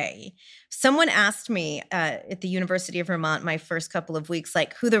away. Someone asked me at the University of Vermont, my first couple of weeks,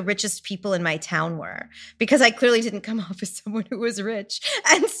 like who the richest people in my town were, because I clearly didn't come off as someone who was rich.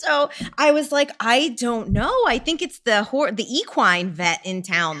 And so I was like, I don't know. I think it's the equine vet in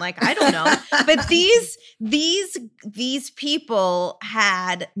town. Like, I don't know. But these people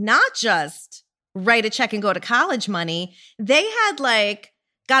had not just write a check and go to college money. They had like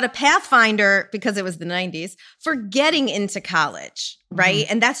got a Pathfinder because it was the 90s for getting into college, right?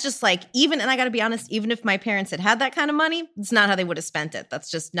 And that's just like, and I got to be honest, even if my parents had that kind of money, it's not how they would have spent it. That's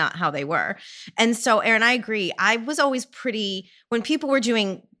just not how they were. And so, Erin, I agree. I was always when people were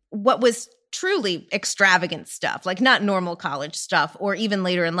doing what was truly extravagant stuff, like not normal college stuff, or even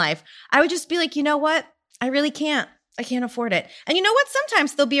later in life, I would just be like, you know what? I really can't. I can't afford it. And you know what?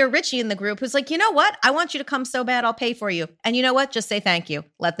 Sometimes there'll be a Richie in the group who's like, you know what? I want you to come so bad, I'll pay for you. And you know what? Just say thank you.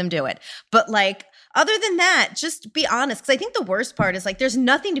 Let them do it. But like, other than that, just be honest. Because I think the worst part is like, there's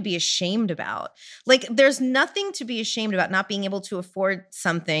nothing to be ashamed about. Like, there's nothing to be ashamed about not being able to afford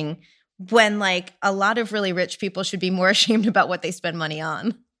something when like a lot of really rich people should be more ashamed about what they spend money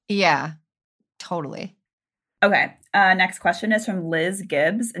on. Yeah, totally. Okay. Next question is from Liz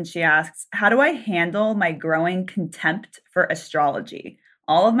Gibbs, and she asks, how do I handle my growing contempt for astrology?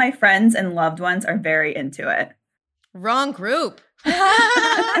 All of my friends and loved ones are very into it. Wrong group.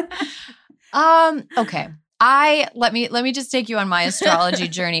 Okay. Let me just take you on my astrology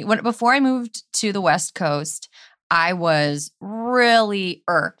journey. Before I moved to the West Coast, I was really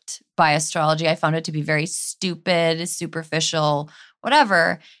irked by astrology. I found it to be very stupid, superficial,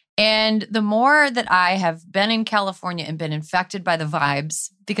 whatever. And the more that I have been in California and been infected by the vibes,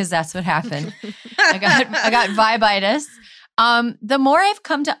 because that's what happened, I got vibitis. The more I've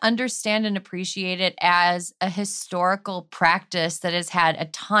come to understand and appreciate it as a historical practice that has had a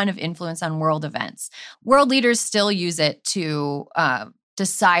ton of influence on world events. World leaders still use it to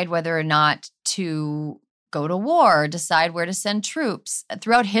decide whether or not to go to war, decide where to send troops.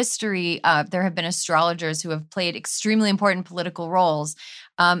 Throughout history, there have been astrologers who have played extremely important political roles.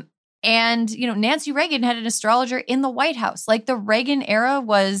 And, Nancy Reagan had an astrologer in the White House. Like the Reagan era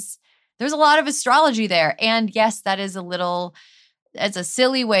there's a lot of astrology there. And yes, that is it's a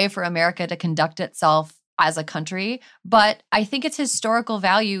silly way for America to conduct itself as a country. But I think its historical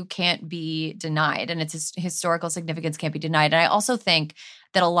value can't be denied, and its historical significance can't be denied. And I also think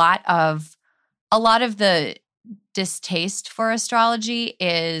that a lot of the distaste for astrology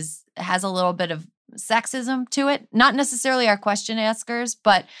has a little bit of sexism to it. Not necessarily our question askers,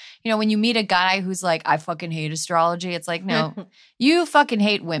 but when you meet a guy who's like, I fucking hate astrology, it's like, no, you fucking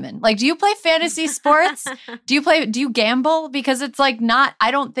hate women. Like, do you play fantasy sports? Do you gamble? Because it's like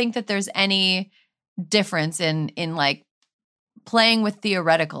I don't think that there's any difference in like playing with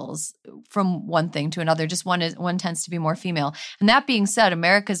theoreticals from one thing to another. Just one tends to be more female. And that being said,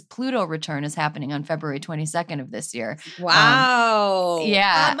 America's Pluto return is happening on February 22nd of this year. Wow.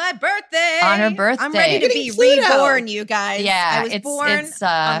 Yeah. On my birthday. On her birthday. I'm ready to be reborn, you guys. Yeah. I was born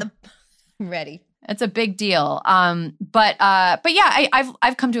on the ready. It's a big deal. But yeah,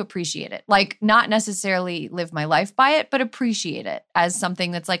 I've come to appreciate it. Like, not necessarily live my life by it, but appreciate it as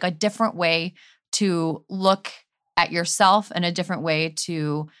something that's like a different way to look at yourself and a different way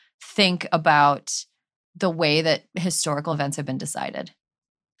to think about the way that historical events have been decided.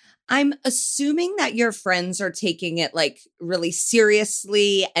 I'm assuming that your friends are taking it like really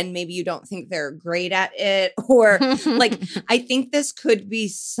seriously and maybe you don't think they're great at it. Or like, I think this could be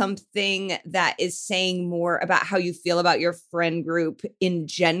something that is saying more about how you feel about your friend group in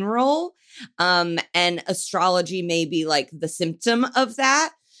general. And astrology may be like the symptom of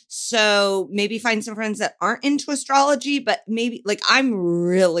that. So maybe find some friends that aren't into astrology, but maybe like I'm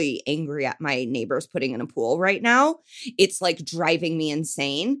really angry at my neighbors putting in a pool right now. It's like driving me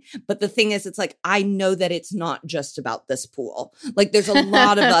insane. But the thing is, it's like, I know that it's not just about this pool. Like there's a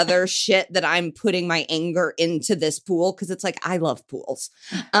lot of other shit that I'm putting my anger into this pool because it's like, I love pools.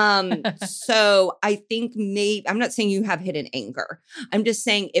 So I think maybe, I'm not saying you have hidden anger. I'm just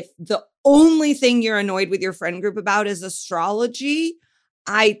saying if the only thing you're annoyed with your friend group about is astrology,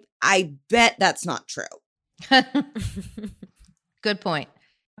 I bet that's not true. Good point.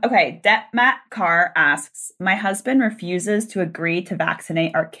 Okay, Matt Carr asks, my husband refuses to agree to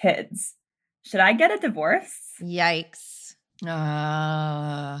vaccinate our kids. Should I get a divorce? Yikes.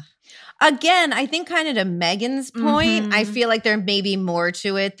 Again, I think kind of to Megan's point, I feel like there may be more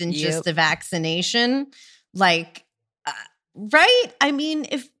to it than just the vaccination. Like, right? I mean,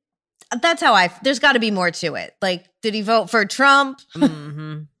 if that's how there's got to be more to it. Like, did he vote for Trump?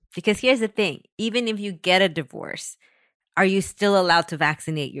 Because here's the thing. Even if you get a divorce, are you still allowed to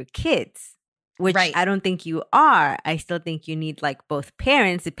vaccinate your kids? Which I don't think you are. I still think you need like both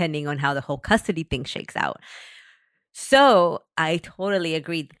parents, depending on how the whole custody thing shakes out. So I totally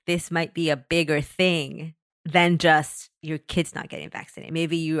agree that this might be a bigger thing than just your kids not getting vaccinated.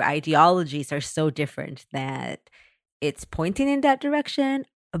 Maybe your ideologies are so different that it's pointing in that direction.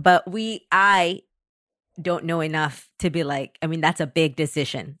 But I don't know enough to be like, I mean, that's a big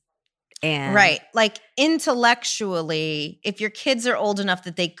decision. And like intellectually, if your kids are old enough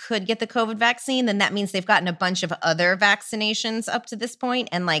that they could get the COVID vaccine, then that means they've gotten a bunch of other vaccinations up to this point.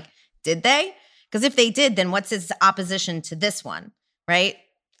 And like, did they? Because if they did, then what's his opposition to this one, right?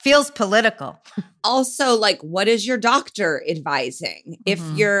 Feels political. Also, like, what is your doctor advising? If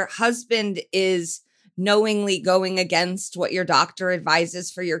your husband is knowingly going against what your doctor advises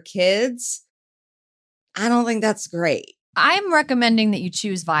for your kids, I don't think that's great. I'm recommending that you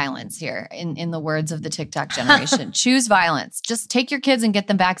choose violence here, in the words of the TikTok generation. Choose violence. Just take your kids and get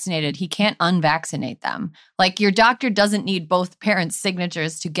them vaccinated. He can't unvaccinate them. Like, your doctor doesn't need both parents'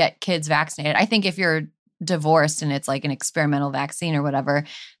 signatures to get kids vaccinated. I think if you're divorced and it's like an experimental vaccine or whatever,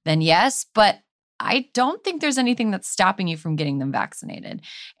 then yes. But I don't think there's anything that's stopping you from getting them vaccinated.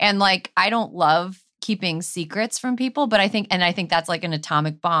 And like, I don't love keeping secrets from people, but I think that's like an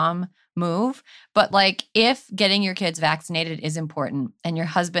atomic bomb move. But like, if getting your kids vaccinated is important and your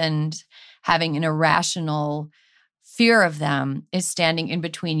husband having an irrational fear of them is standing in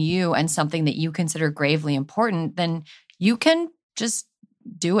between you and something that you consider gravely important, then you can just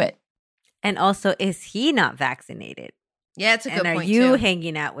do it. And also, is he not vaccinated? Yeah, it's a good point. And are you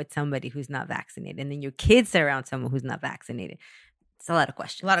hanging out with somebody who's not vaccinated? And then your kids are around someone who's not vaccinated. It's a lot of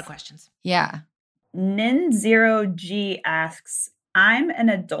questions. A lot of questions. Yeah. Nin0G asks, I'm an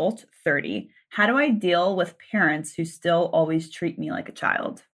adult 30. How do I deal with parents who still always treat me like a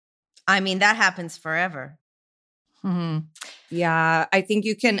child? I mean, that happens forever. Yeah, I think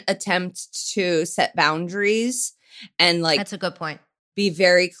you can attempt to set boundaries and like that's a good point. Be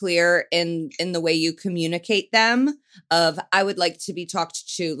very clear in the way you communicate them of, I would like to be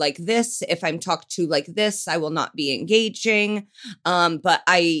talked to like this. If I'm talked to like this, I will not be engaging. But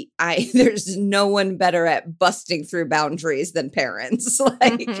I there's no one better at busting through boundaries than parents.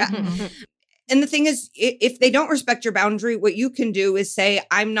 Like, and the thing is, if they don't respect your boundary, what you can do is say,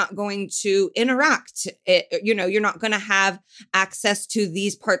 I'm not going to interact. You're not going to have access to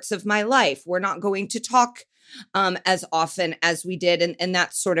these parts of my life. We're not going to talk as often as we did. And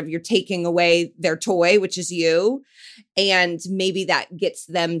that's sort of, you're taking away their toy, which is you. And maybe that gets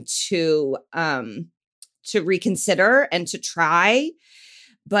them to reconsider and to try.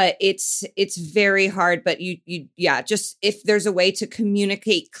 But it's very hard. But just if there's a way to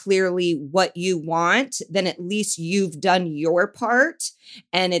communicate clearly what you want, then at least you've done your part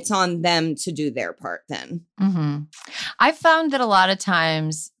and it's on them to do their part then. I've found that a lot of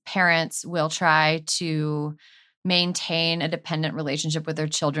times parents will try to maintain a dependent relationship with their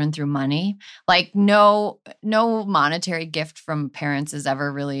children through money. Like no monetary gift from parents is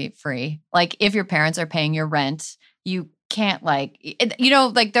ever really free. Like if your parents are paying your rent, you can't like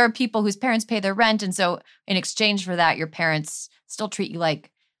there are people whose parents pay their rent. And so in exchange for that, your parents still treat you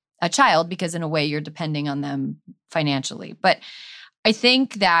like a child because in a way you're depending on them financially. But I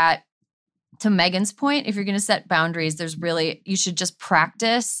think that to Megan's point, if you're going to set boundaries, you should just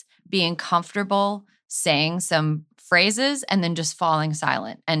practice being comfortable saying some phrases and then just falling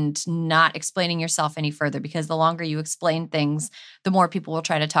silent and not explaining yourself any further, because the longer you explain things, the more people will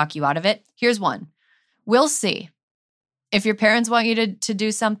try to talk you out of it. Here's one. We'll see. If your parents want you to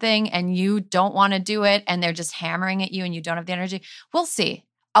do something and you don't want to do it and they're just hammering at you and you don't have the energy, we'll see.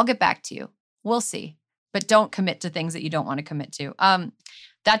 I'll get back to you. We'll see. But don't commit to things that you don't want to commit to.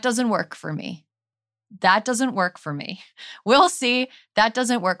 That doesn't work for me. That doesn't work for me. We'll see. That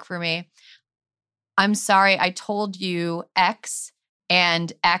doesn't work for me. I'm sorry, I told you X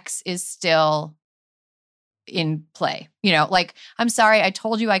and X is still in play. You know, like, I'm sorry, I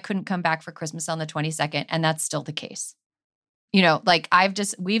told you I couldn't come back for Christmas on the 22nd and that's still the case. You know, like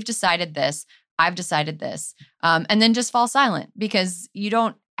we've decided this, I've decided this. And then just fall silent, because you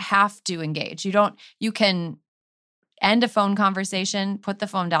don't have to engage. You can end a phone conversation, put the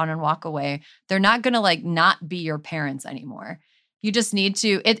phone down and walk away. They're not going to like not be your parents anymore. You just need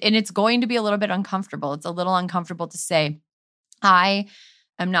to, and it's going to be a little bit uncomfortable. It's a little uncomfortable to say, I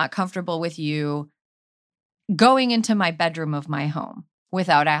am not comfortable with you going into my bedroom of my home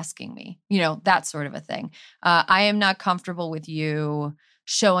without asking me, you know, that sort of a thing. I am not comfortable with you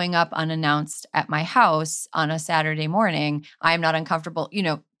showing up unannounced at my house on a Saturday morning. I am not uncomfortable, you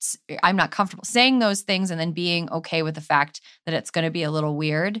know, I'm not comfortable saying those things and then being okay with the fact that it's going to be a little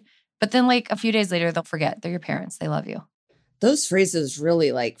weird. But then like a few days later, they'll forget. They're your parents. They love you. Those phrases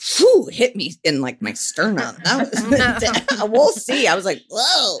really like hit me in like my sternum. We'll see. I was like,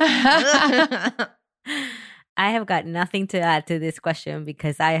 whoa. I have got nothing to add to this question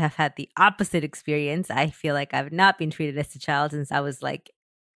because I have had the opposite experience. I feel like I've not been treated as a child since I was like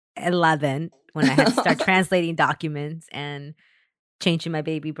 11, when I had to start translating documents and changing my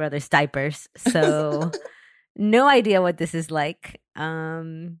baby brother's diapers. So no idea what this is like.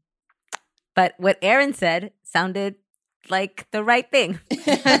 But what Erin said sounded like the right thing.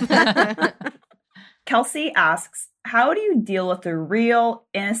 Kelsey asks, how do you deal with the real,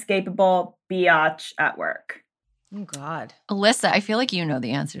 inescapable biatch at work? Oh, God. Alyssa, I feel like you know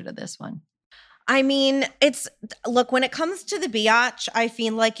the answer to this one. I mean, look, when it comes to the biatch, I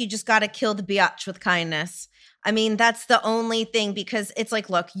feel like you just got to kill the biatch with kindness. I mean, that's the only thing, because it's like,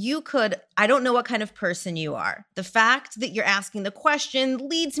 look, I don't know what kind of person you are. The fact that you're asking the question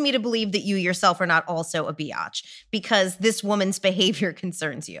leads me to believe that you yourself are not also a biatch, because this woman's behavior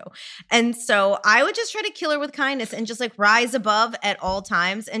concerns you. And so I would just try to kill her with kindness and just like rise above at all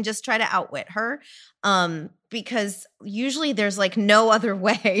times and just try to outwit her. Because usually there's like no other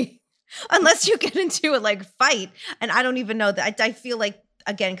way unless you get into a like fight. And I don't even know that. I feel like,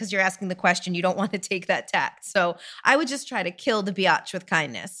 again, because you're asking the question, you don't want to take that tact. So I would just try to kill the biatch with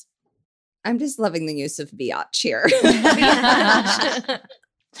kindness. I'm just loving the use of biatch here.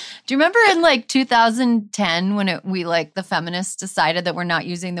 Do you remember in like 2010 when we like the feminists decided that we're not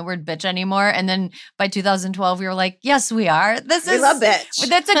using the word bitch anymore? And then by 2012, we were like, yes, we are. We love bitch.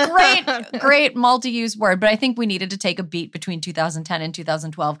 That's a great multi-use word. But I think we needed to take a beat between 2010 and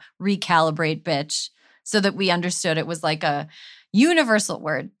 2012, recalibrate bitch, so that we understood it was like a universal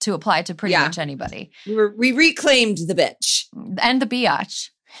word to apply to pretty much anybody. We reclaimed the bitch. And the biatch.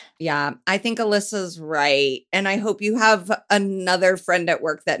 Yeah, I think Alyssa's right. And I hope you have another friend at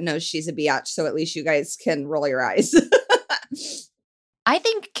work that knows she's a biatch, so at least you guys can roll your eyes. I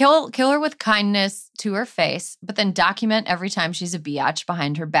think kill her with kindness to her face, but then document every time she's a biatch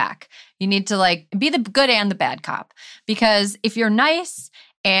behind her back. You need to like be the good and the bad cop, because if you're nice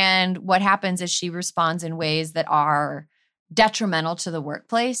and what happens is she responds in ways that are detrimental to the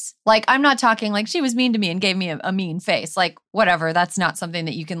workplace. Like, I'm not talking like she was mean to me and gave me a mean face. Like, whatever. That's not something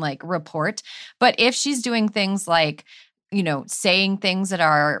that you can like report. But if she's doing things like, you know, saying things that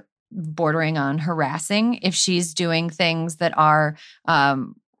are bordering on harassing, if she's doing things that are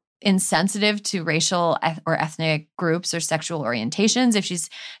insensitive to racial or ethnic groups or sexual orientations, if she's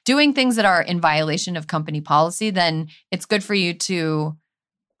doing things that are in violation of company policy, then it's good for you to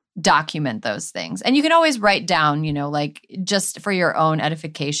document those things. And you can always write down, you know, like just for your own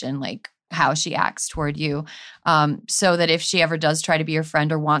edification, like how she acts toward you, so that if she ever does try to be your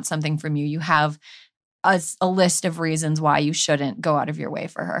friend or want something from you, you have a list of reasons why you shouldn't go out of your way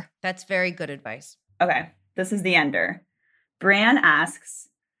for her. That's very good advice. Okay, this is the ender. Bran asks,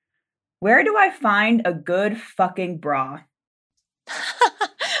 where do I find a good fucking bra?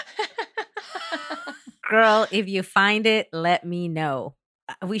 Girl, if you find it, let me know.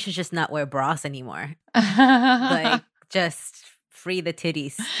 We should just not wear bras anymore. Like, just free the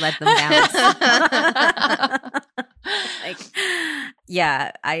titties, let them bounce. Like,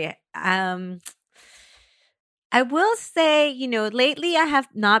 yeah, I will say, you know, lately I have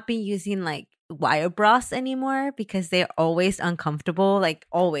not been using like wire bras anymore because they're always uncomfortable. Like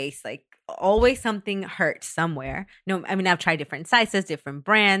always, like always something hurts somewhere. No, I mean, I've tried different sizes, different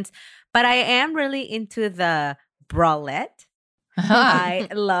brands, but I am really into the bralette. I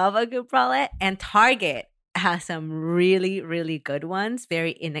love a good bralette, and Target has some really, really good ones,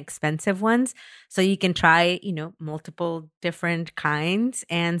 very inexpensive ones. So you can try, multiple different kinds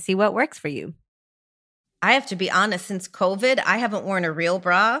and see what works for you. I have to be honest, since COVID, I haven't worn a real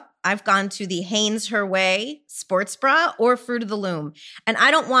bra. I've gone to the Hanes Her Way sports bra or Fruit of the Loom. And I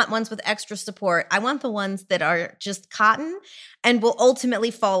don't want ones with extra support. I want the ones that are just cotton and will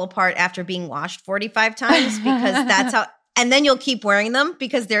ultimately fall apart after being washed 45 times because that's how, and then you'll keep wearing them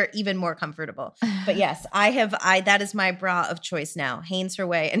because they're even more comfortable. But yes, that is my bra of choice now. Hanes Her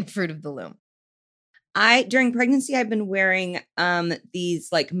Way and Fruit of the Loom. During pregnancy, I've been wearing these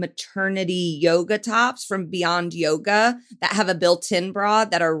like maternity yoga tops from Beyond Yoga that have a built-in bra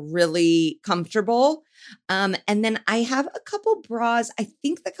that are really comfortable. And then I have a couple bras. I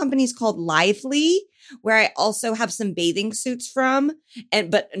think the company's called Lively, where I also have some bathing suits from,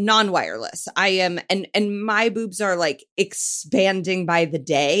 but non-wireless. I am, and my boobs are like expanding by the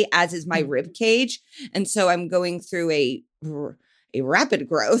day, as is my rib cage. And so I'm going through a rapid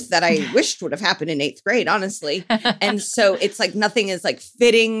growth that I wished would have happened in 8th grade, honestly. And so it's like nothing is like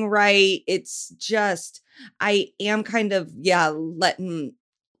fitting right. It's just, I am kind of, letting,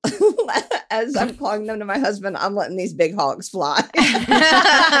 as I'm calling them to my husband, I'm letting these big hogs fly.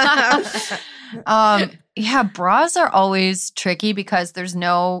 Bras are always tricky because there's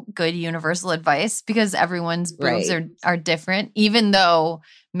no good universal advice because everyone's boobs are different, even though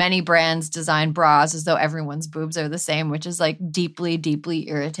many brands design bras as though everyone's boobs are the same, which is like deeply, deeply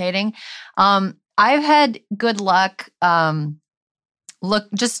irritating. I've had good luck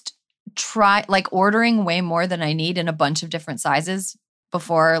try like ordering way more than I need in a bunch of different sizes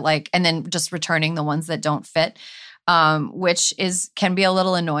before and then just returning the ones that don't fit. Which can be a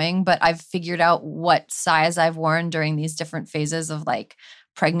little annoying, but I've figured out what size I've worn during these different phases of like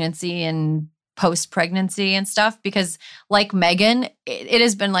pregnancy and post-pregnancy and stuff, because like Megan, it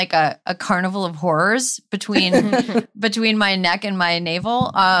has been like a carnival of horrors between my neck and my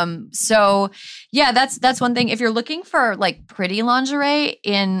navel. So yeah, that's one thing. If you're looking for like pretty lingerie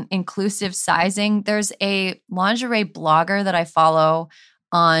in inclusive sizing, there's a lingerie blogger that I follow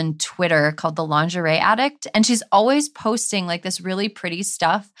on Twitter called The Lingerie Addict. And she's always posting like this really pretty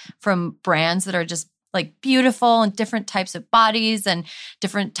stuff from brands that are just like beautiful and different types of bodies and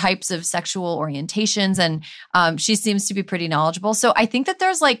different types of sexual orientations. And she seems to be pretty knowledgeable. So I think that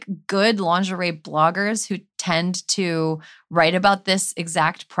there's like good lingerie bloggers who tend to write about this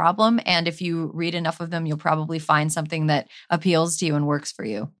exact problem. And if you read enough of them, you'll probably find something that appeals to you and works for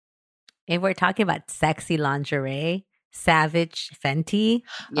you. If we're talking about sexy lingerie, Savage Fenty.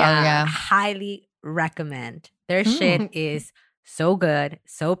 Highly recommend. Their shit is so good,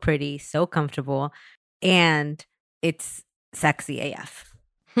 so pretty, so comfortable, and it's sexy AF.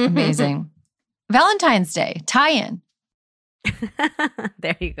 Amazing. Valentine's Day, tie-in.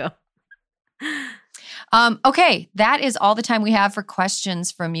 There you go. Okay, that is all the time we have for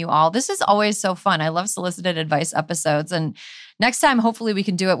questions from you all. This is always so fun. I love solicited advice episodes. And next time, hopefully we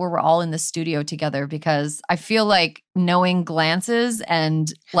can do it where we're all in the studio together, because I feel like knowing glances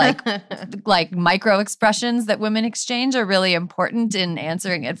and like micro expressions that women exchange are really important in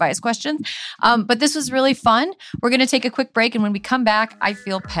answering advice questions. But this was really fun. We're going to take a quick break. And when we come back, I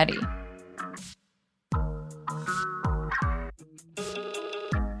feel petty.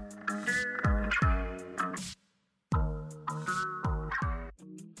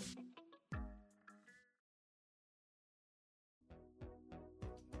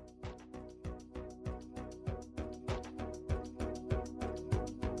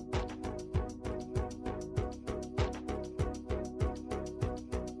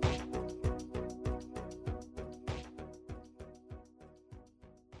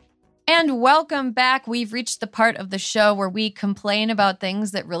 And welcome back. We've reached the part of the show where we complain about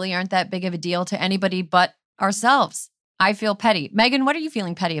things that really aren't that big of a deal to anybody but ourselves. I feel petty. Megan, what are you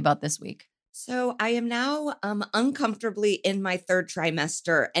feeling petty about this week? So I am now uncomfortably in my 3rd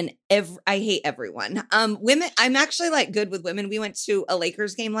trimester, and I hate everyone. Women, I'm actually like good with women. We went to a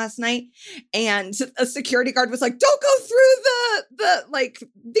Lakers game last night, and a security guard was like, "Don't go through the like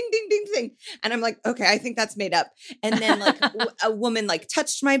ding ding ding thing," and I'm like, "Okay, I think that's made up." And then like a woman like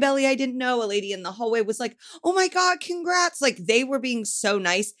touched my belly. I didn't know. A lady in the hallway was like, "Oh my God, congrats!" Like they were being so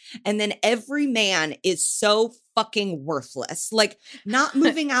nice. And then every man is so fucking worthless. Like not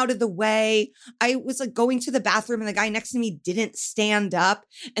moving out of the way. I was like going to the bathroom and the guy next to me didn't stand up.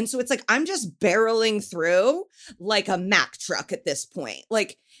 And so it's like, I'm just barreling through like a Mack truck at this point.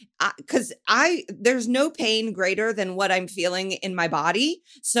 Like, because there's no pain greater than what I'm feeling in my body.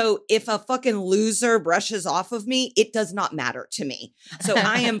 So if a fucking loser brushes off of me, it does not matter to me. So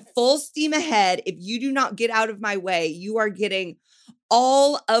I am full steam ahead. If you do not get out of my way, you are getting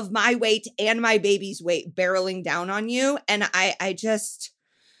all of my weight and my baby's weight barreling down on you. And I just,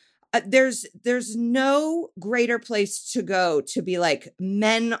 there's no greater place to go to be like,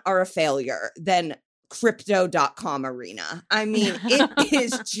 men are a failure than crypto.com arena. I mean, it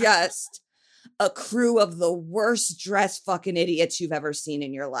is just a crew of the worst dressed fucking idiots you've ever seen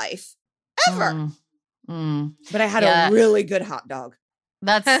in your life. Ever. But I had a really good hot dog.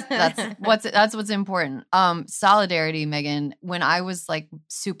 That's what's important. Solidarity, Megan. When I was like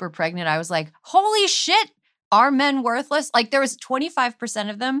super pregnant, I was like, holy shit, are men worthless? Like there was 25%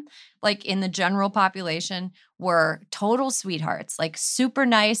 of them, like in the general population, were total sweethearts, like super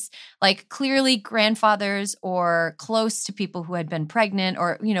nice, like clearly grandfathers or close to people who had been pregnant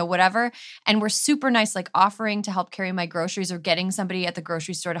or, you know, whatever. And were super nice, like offering to help carry my groceries or getting somebody at the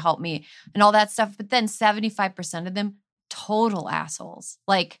grocery store to help me and all that stuff. But then 75% of them, total assholes,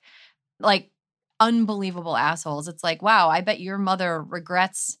 like unbelievable assholes. It's like, wow, I bet your mother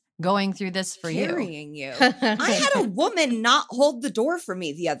regrets going through this for carrying you. I had a woman not hold the door for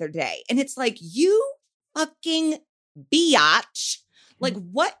me the other day. And it's like, you fucking biatch. Like,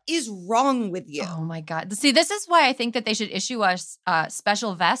 what is wrong with you? Oh my God. See, this is why I think that they should issue us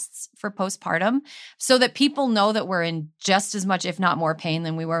special vests for postpartum so that people know that we're in just as much, if not more pain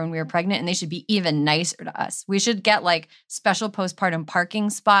than we were when we were pregnant. And they should be even nicer to us. We should get like special postpartum parking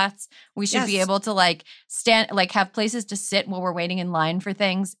spots. We should be able to like stand, like have places to sit while we're waiting in line for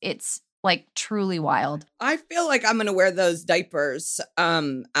things. It's like truly wild. I feel like I'm going to wear those diapers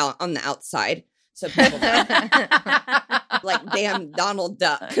out on the outside. So people know. Like damn Donald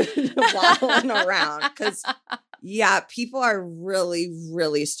Duck waddling around. Because, yeah, people are really,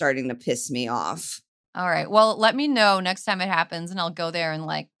 really starting to piss me off. All right. Well, let me know next time it happens and I'll go there and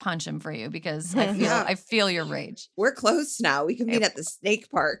like punch him for you because I feel your rage. We're close now. We can meet at the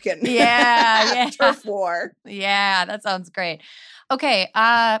snake park and turf war. Yeah, that sounds great. Okay.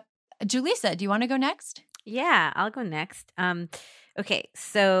 Julissa, do you want to go next? Yeah, I'll go next. Okay,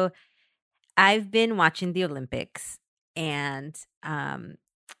 so I've been watching the Olympics and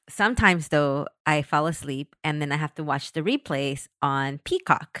sometimes though I fall asleep and then I have to watch the replays on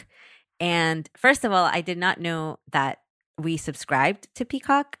Peacock. And first of all, I did not know that we subscribed to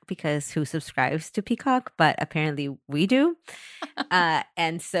Peacock because who subscribes to Peacock? But apparently we do.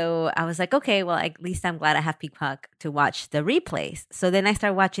 And so I was like, okay, well, at least I'm glad I have Peacock to watch the replays. So then I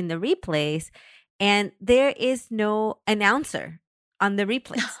started watching the replays and there is no announcer on the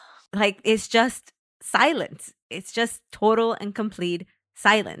replays. Like, it's just silence. It's just total and complete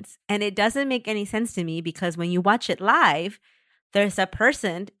silence. And it doesn't make any sense to me because when you watch it live, there's a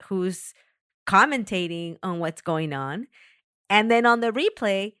person who's commentating on what's going on. And then on the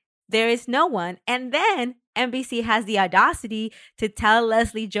replay, there is no one. And then NBC has the audacity to tell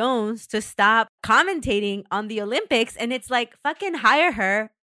Leslie Jones to stop commentating on the Olympics. And it's like, fucking hire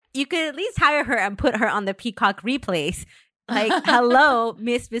her. You could at least hire her and put her on the Peacock replays. Like, hello,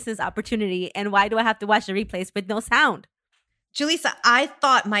 Miss Business Opportunity. And why do I have to watch the replays with no sound? Julissa, I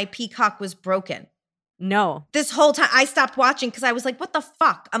thought my Peacock was broken. No. This whole time I stopped watching because I was like, what the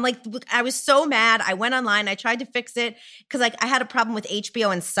fuck? I'm like, I was so mad. I went online. I tried to fix it because like I had a problem with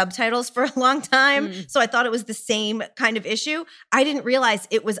HBO and subtitles for a long time. So I thought it was the same kind of issue. I didn't realize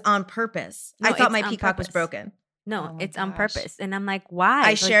it was on purpose. I thought my Peacock was broken. No, it's on purpose. And I'm like, why?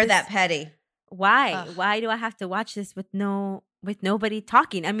 I share that petty. Why? Ugh. Why do I have to watch this with nobody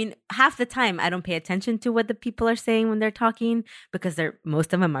talking? I mean, half the time I don't pay attention to what the people are saying when they're talking because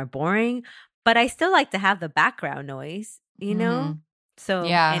most of them are boring. But I still like to have the background noise, you know? So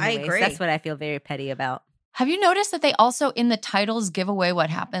yeah, anyways, I agree. That's what I feel very petty about. Have you noticed that they also in the titles give away what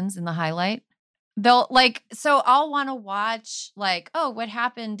happens in the highlight? They'll like, so I'll want to watch like, oh, what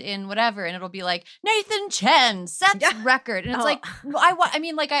happened in whatever. And it'll be like Nathan Chen sets record. And it's like, I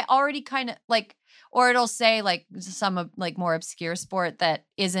mean, like I already kind of like, or it'll say like some like more obscure sport that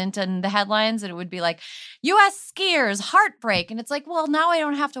isn't in the headlines. And it would be like U.S. skiers heartbreak. And it's like, well, now I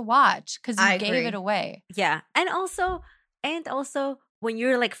don't have to watch because you gave it away. Yeah. And also when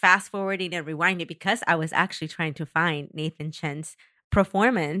you're like fast forwarding and rewinding, because I was actually trying to find Nathan Chen's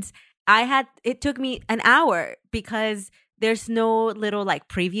performance, it took me an hour because there's no little like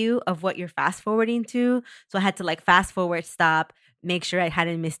preview of what you're fast forwarding to. So I had to like fast forward, stop, make sure I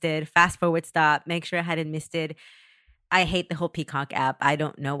hadn't missed it, fast forward stop, make sure I hadn't missed it. I hate the whole Peacock app. I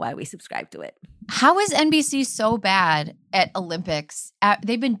don't know why we subscribe to it. How is NBC so bad at Olympics?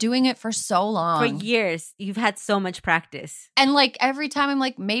 They've been doing it for so long. For years. You've had so much practice. And like every time I'm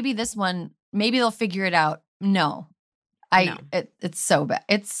like, maybe this one, maybe they'll figure it out. No. It's so bad.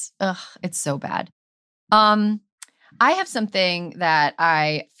 It's so bad. I have something that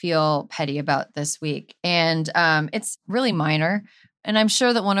I feel petty about this week, and it's really minor. And I'm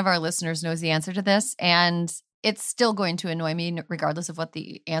sure that one of our listeners knows the answer to this, and it's still going to annoy me regardless of what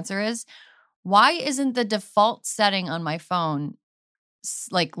the answer is. Why isn't the default setting on my phone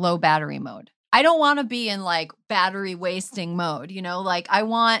like low battery mode? I don't want to be in like battery wasting mode, you know, like I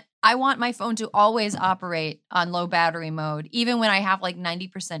want my phone to always operate on low battery mode, even when I have like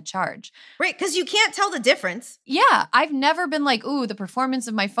 90% charge. Right, because you can't tell the difference. Yeah, I've never been like, ooh, the performance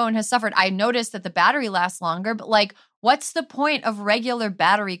of my phone has suffered. I noticed that the battery lasts longer, but like, what's the point of regular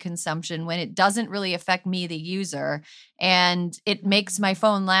battery consumption when it doesn't really affect me, the user, and it makes my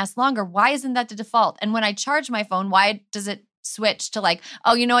phone last longer? Why isn't that the default? And when I charge my phone, why does it switch to like,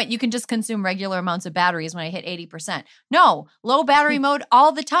 oh, you know what? You can just consume regular amounts of batteries when I hit 80%. No, low battery mode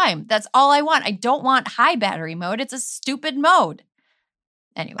all the time. That's all I want. I don't want high battery mode. It's a stupid mode.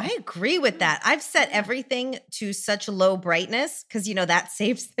 Anyway. I agree with that. I've set everything to such low brightness because, you know, that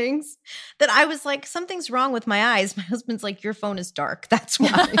saves things, that I was like, something's wrong with my eyes. My husband's like, your phone is dark. That's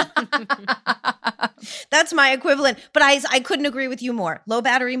why. That's my equivalent. But I couldn't agree with you more. Low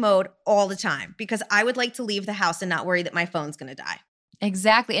battery mode all the time, because I would like to leave the house and not worry that my phone's going to die.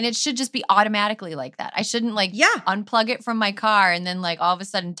 Exactly. And it should just be automatically like that. I shouldn't like unplug it from my car and then like all of a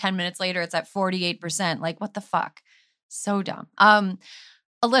sudden 10 minutes later it's at 48%. Like, what the fuck? So dumb.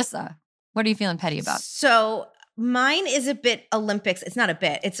 Alyssa, what are you feeling petty about? So mine is a bit Olympics. It's not a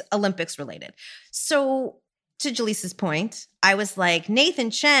bit. It's Olympics related. So to Jaleesa's point, I was like,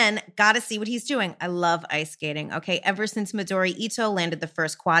 Nathan Chen, got to see what he's doing. I love ice skating. Okay. Ever since Midori Ito landed the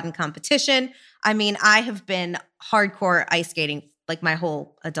first quad in competition, I mean, I have been hardcore ice skating like my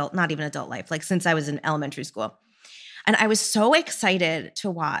whole not even adult life, like since I was in elementary school. And I was so excited to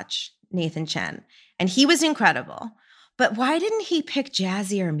watch Nathan Chen, and he was incredible. But why didn't he pick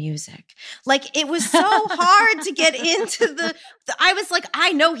jazzier music? Like, it was so hard to get into I was like,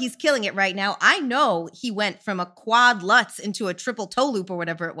 I know he's killing it right now. I know he went from a quad Lutz into a triple toe loop or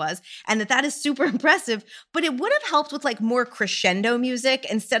whatever it was, and that is super impressive. But it would have helped with like more crescendo music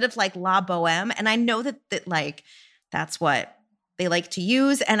instead of like La Boheme. And I know that like, that's what they like to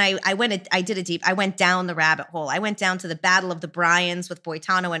use. And I went down the rabbit hole. I went down to the Battle of the Bryans with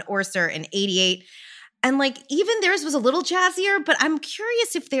Boitano and Orser in 88. And like, even theirs was a little jazzier, but I'm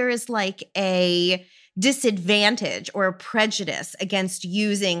curious if there is like a disadvantage or a prejudice against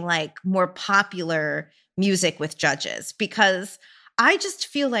using like more popular music with judges, because I just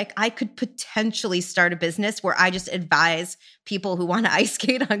feel like I could potentially start a business where I just advise people who want to ice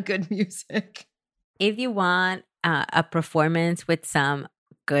skate on good music. If you want a performance with some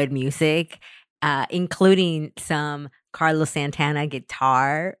good music, including some Carlos Santana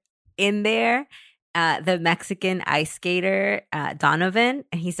guitar in there, the Mexican ice skater, Donovan,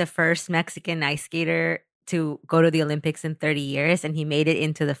 and he's the first Mexican ice skater to go to the Olympics in 30 years, and he made it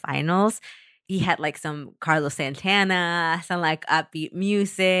into the finals. He had like some Carlos Santana, some like upbeat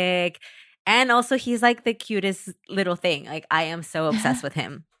music, and also he's like the cutest little thing. Like, I am so obsessed with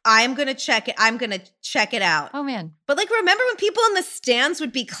him. I'm going to check it. I'm going to check it out. Oh, man. But like, remember when people in the stands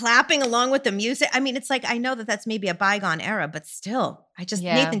would be clapping along with the music? I mean, it's like, I know that that's maybe a bygone era, but still,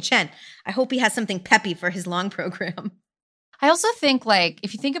 Nathan Chen, I hope he has something peppy for his long program. I also think like,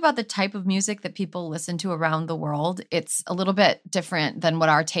 if you think about the type of music that people listen to around the world, it's a little bit different than what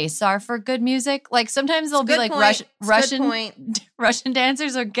our tastes are for good music. Like, sometimes there'll be like Russian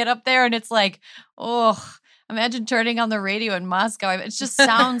dancers will get up there and it's like, oh, imagine turning on the radio in Moscow. It just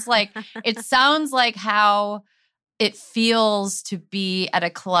sounds like how it feels to be at a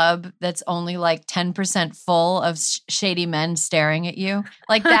club that's only like 10% full of shady men staring at you.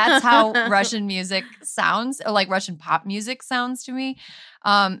 Like, that's how Russian music sounds, or like Russian pop music sounds to me.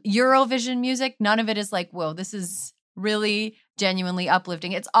 Eurovision music, none of it is like, whoa, this is really genuinely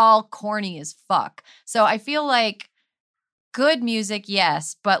uplifting. It's all corny as fuck. So I feel like good music,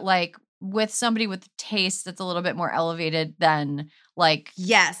 yes, but like with somebody with taste that's a little bit more elevated than like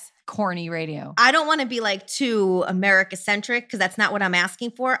corny radio. I don't want to be like too America-centric, because that's not what I'm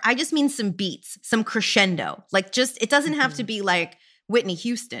asking for. I just mean some beats, some crescendo. Like, just, it doesn't have to be like Whitney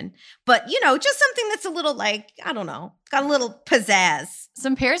Houston, but you know, just something that's a little like, I don't know, got a little pizzazz.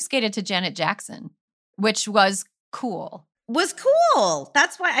 Some pairs skated to Janet Jackson, which was cool.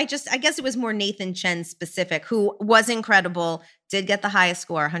 That's why I guess it was more Nathan Chen specific, who was incredible, did get the highest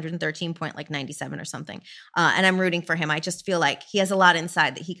score, 113.97 or something. And I'm rooting for him. I just feel like he has a lot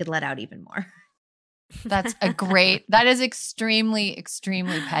inside that he could let out even more. That is extremely,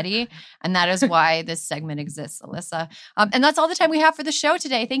 extremely petty. And that is why this segment exists, Alyssa. And that's all the time we have for the show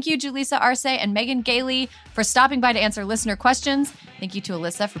today. Thank you, Julissa Arce and Megan Gailey, for stopping by to answer listener questions. Thank you to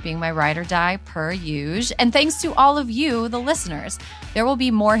Alyssa for being my ride or die per usual. And thanks to all of you, the listeners. There will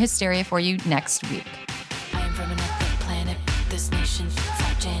be more hysteria for you next week. I am from another planet. This nation,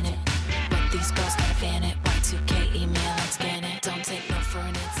 fuck Janet. But these girls gotta fan it. Y2K, email and scan it. Don't take no for an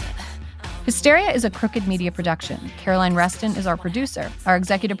answer. Hysteria is a Crooked Media production. Caroline Reston is our producer. Our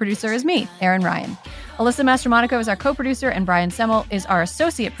executive producer is me, Erin Ryan. Alyssa Mastromonaco is our co-producer, and Brian Semmel is our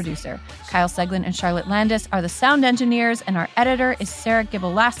associate producer. Kyle Seglin and Charlotte Landis are the sound engineers, and our editor is Sarah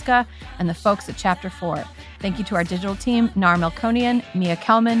Gibalaska and the folks at Chapter 4. Thank you to our digital team, Nar Melkonian, Mia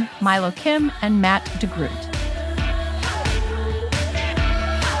Kelman, Milo Kim, and Matt DeGroot.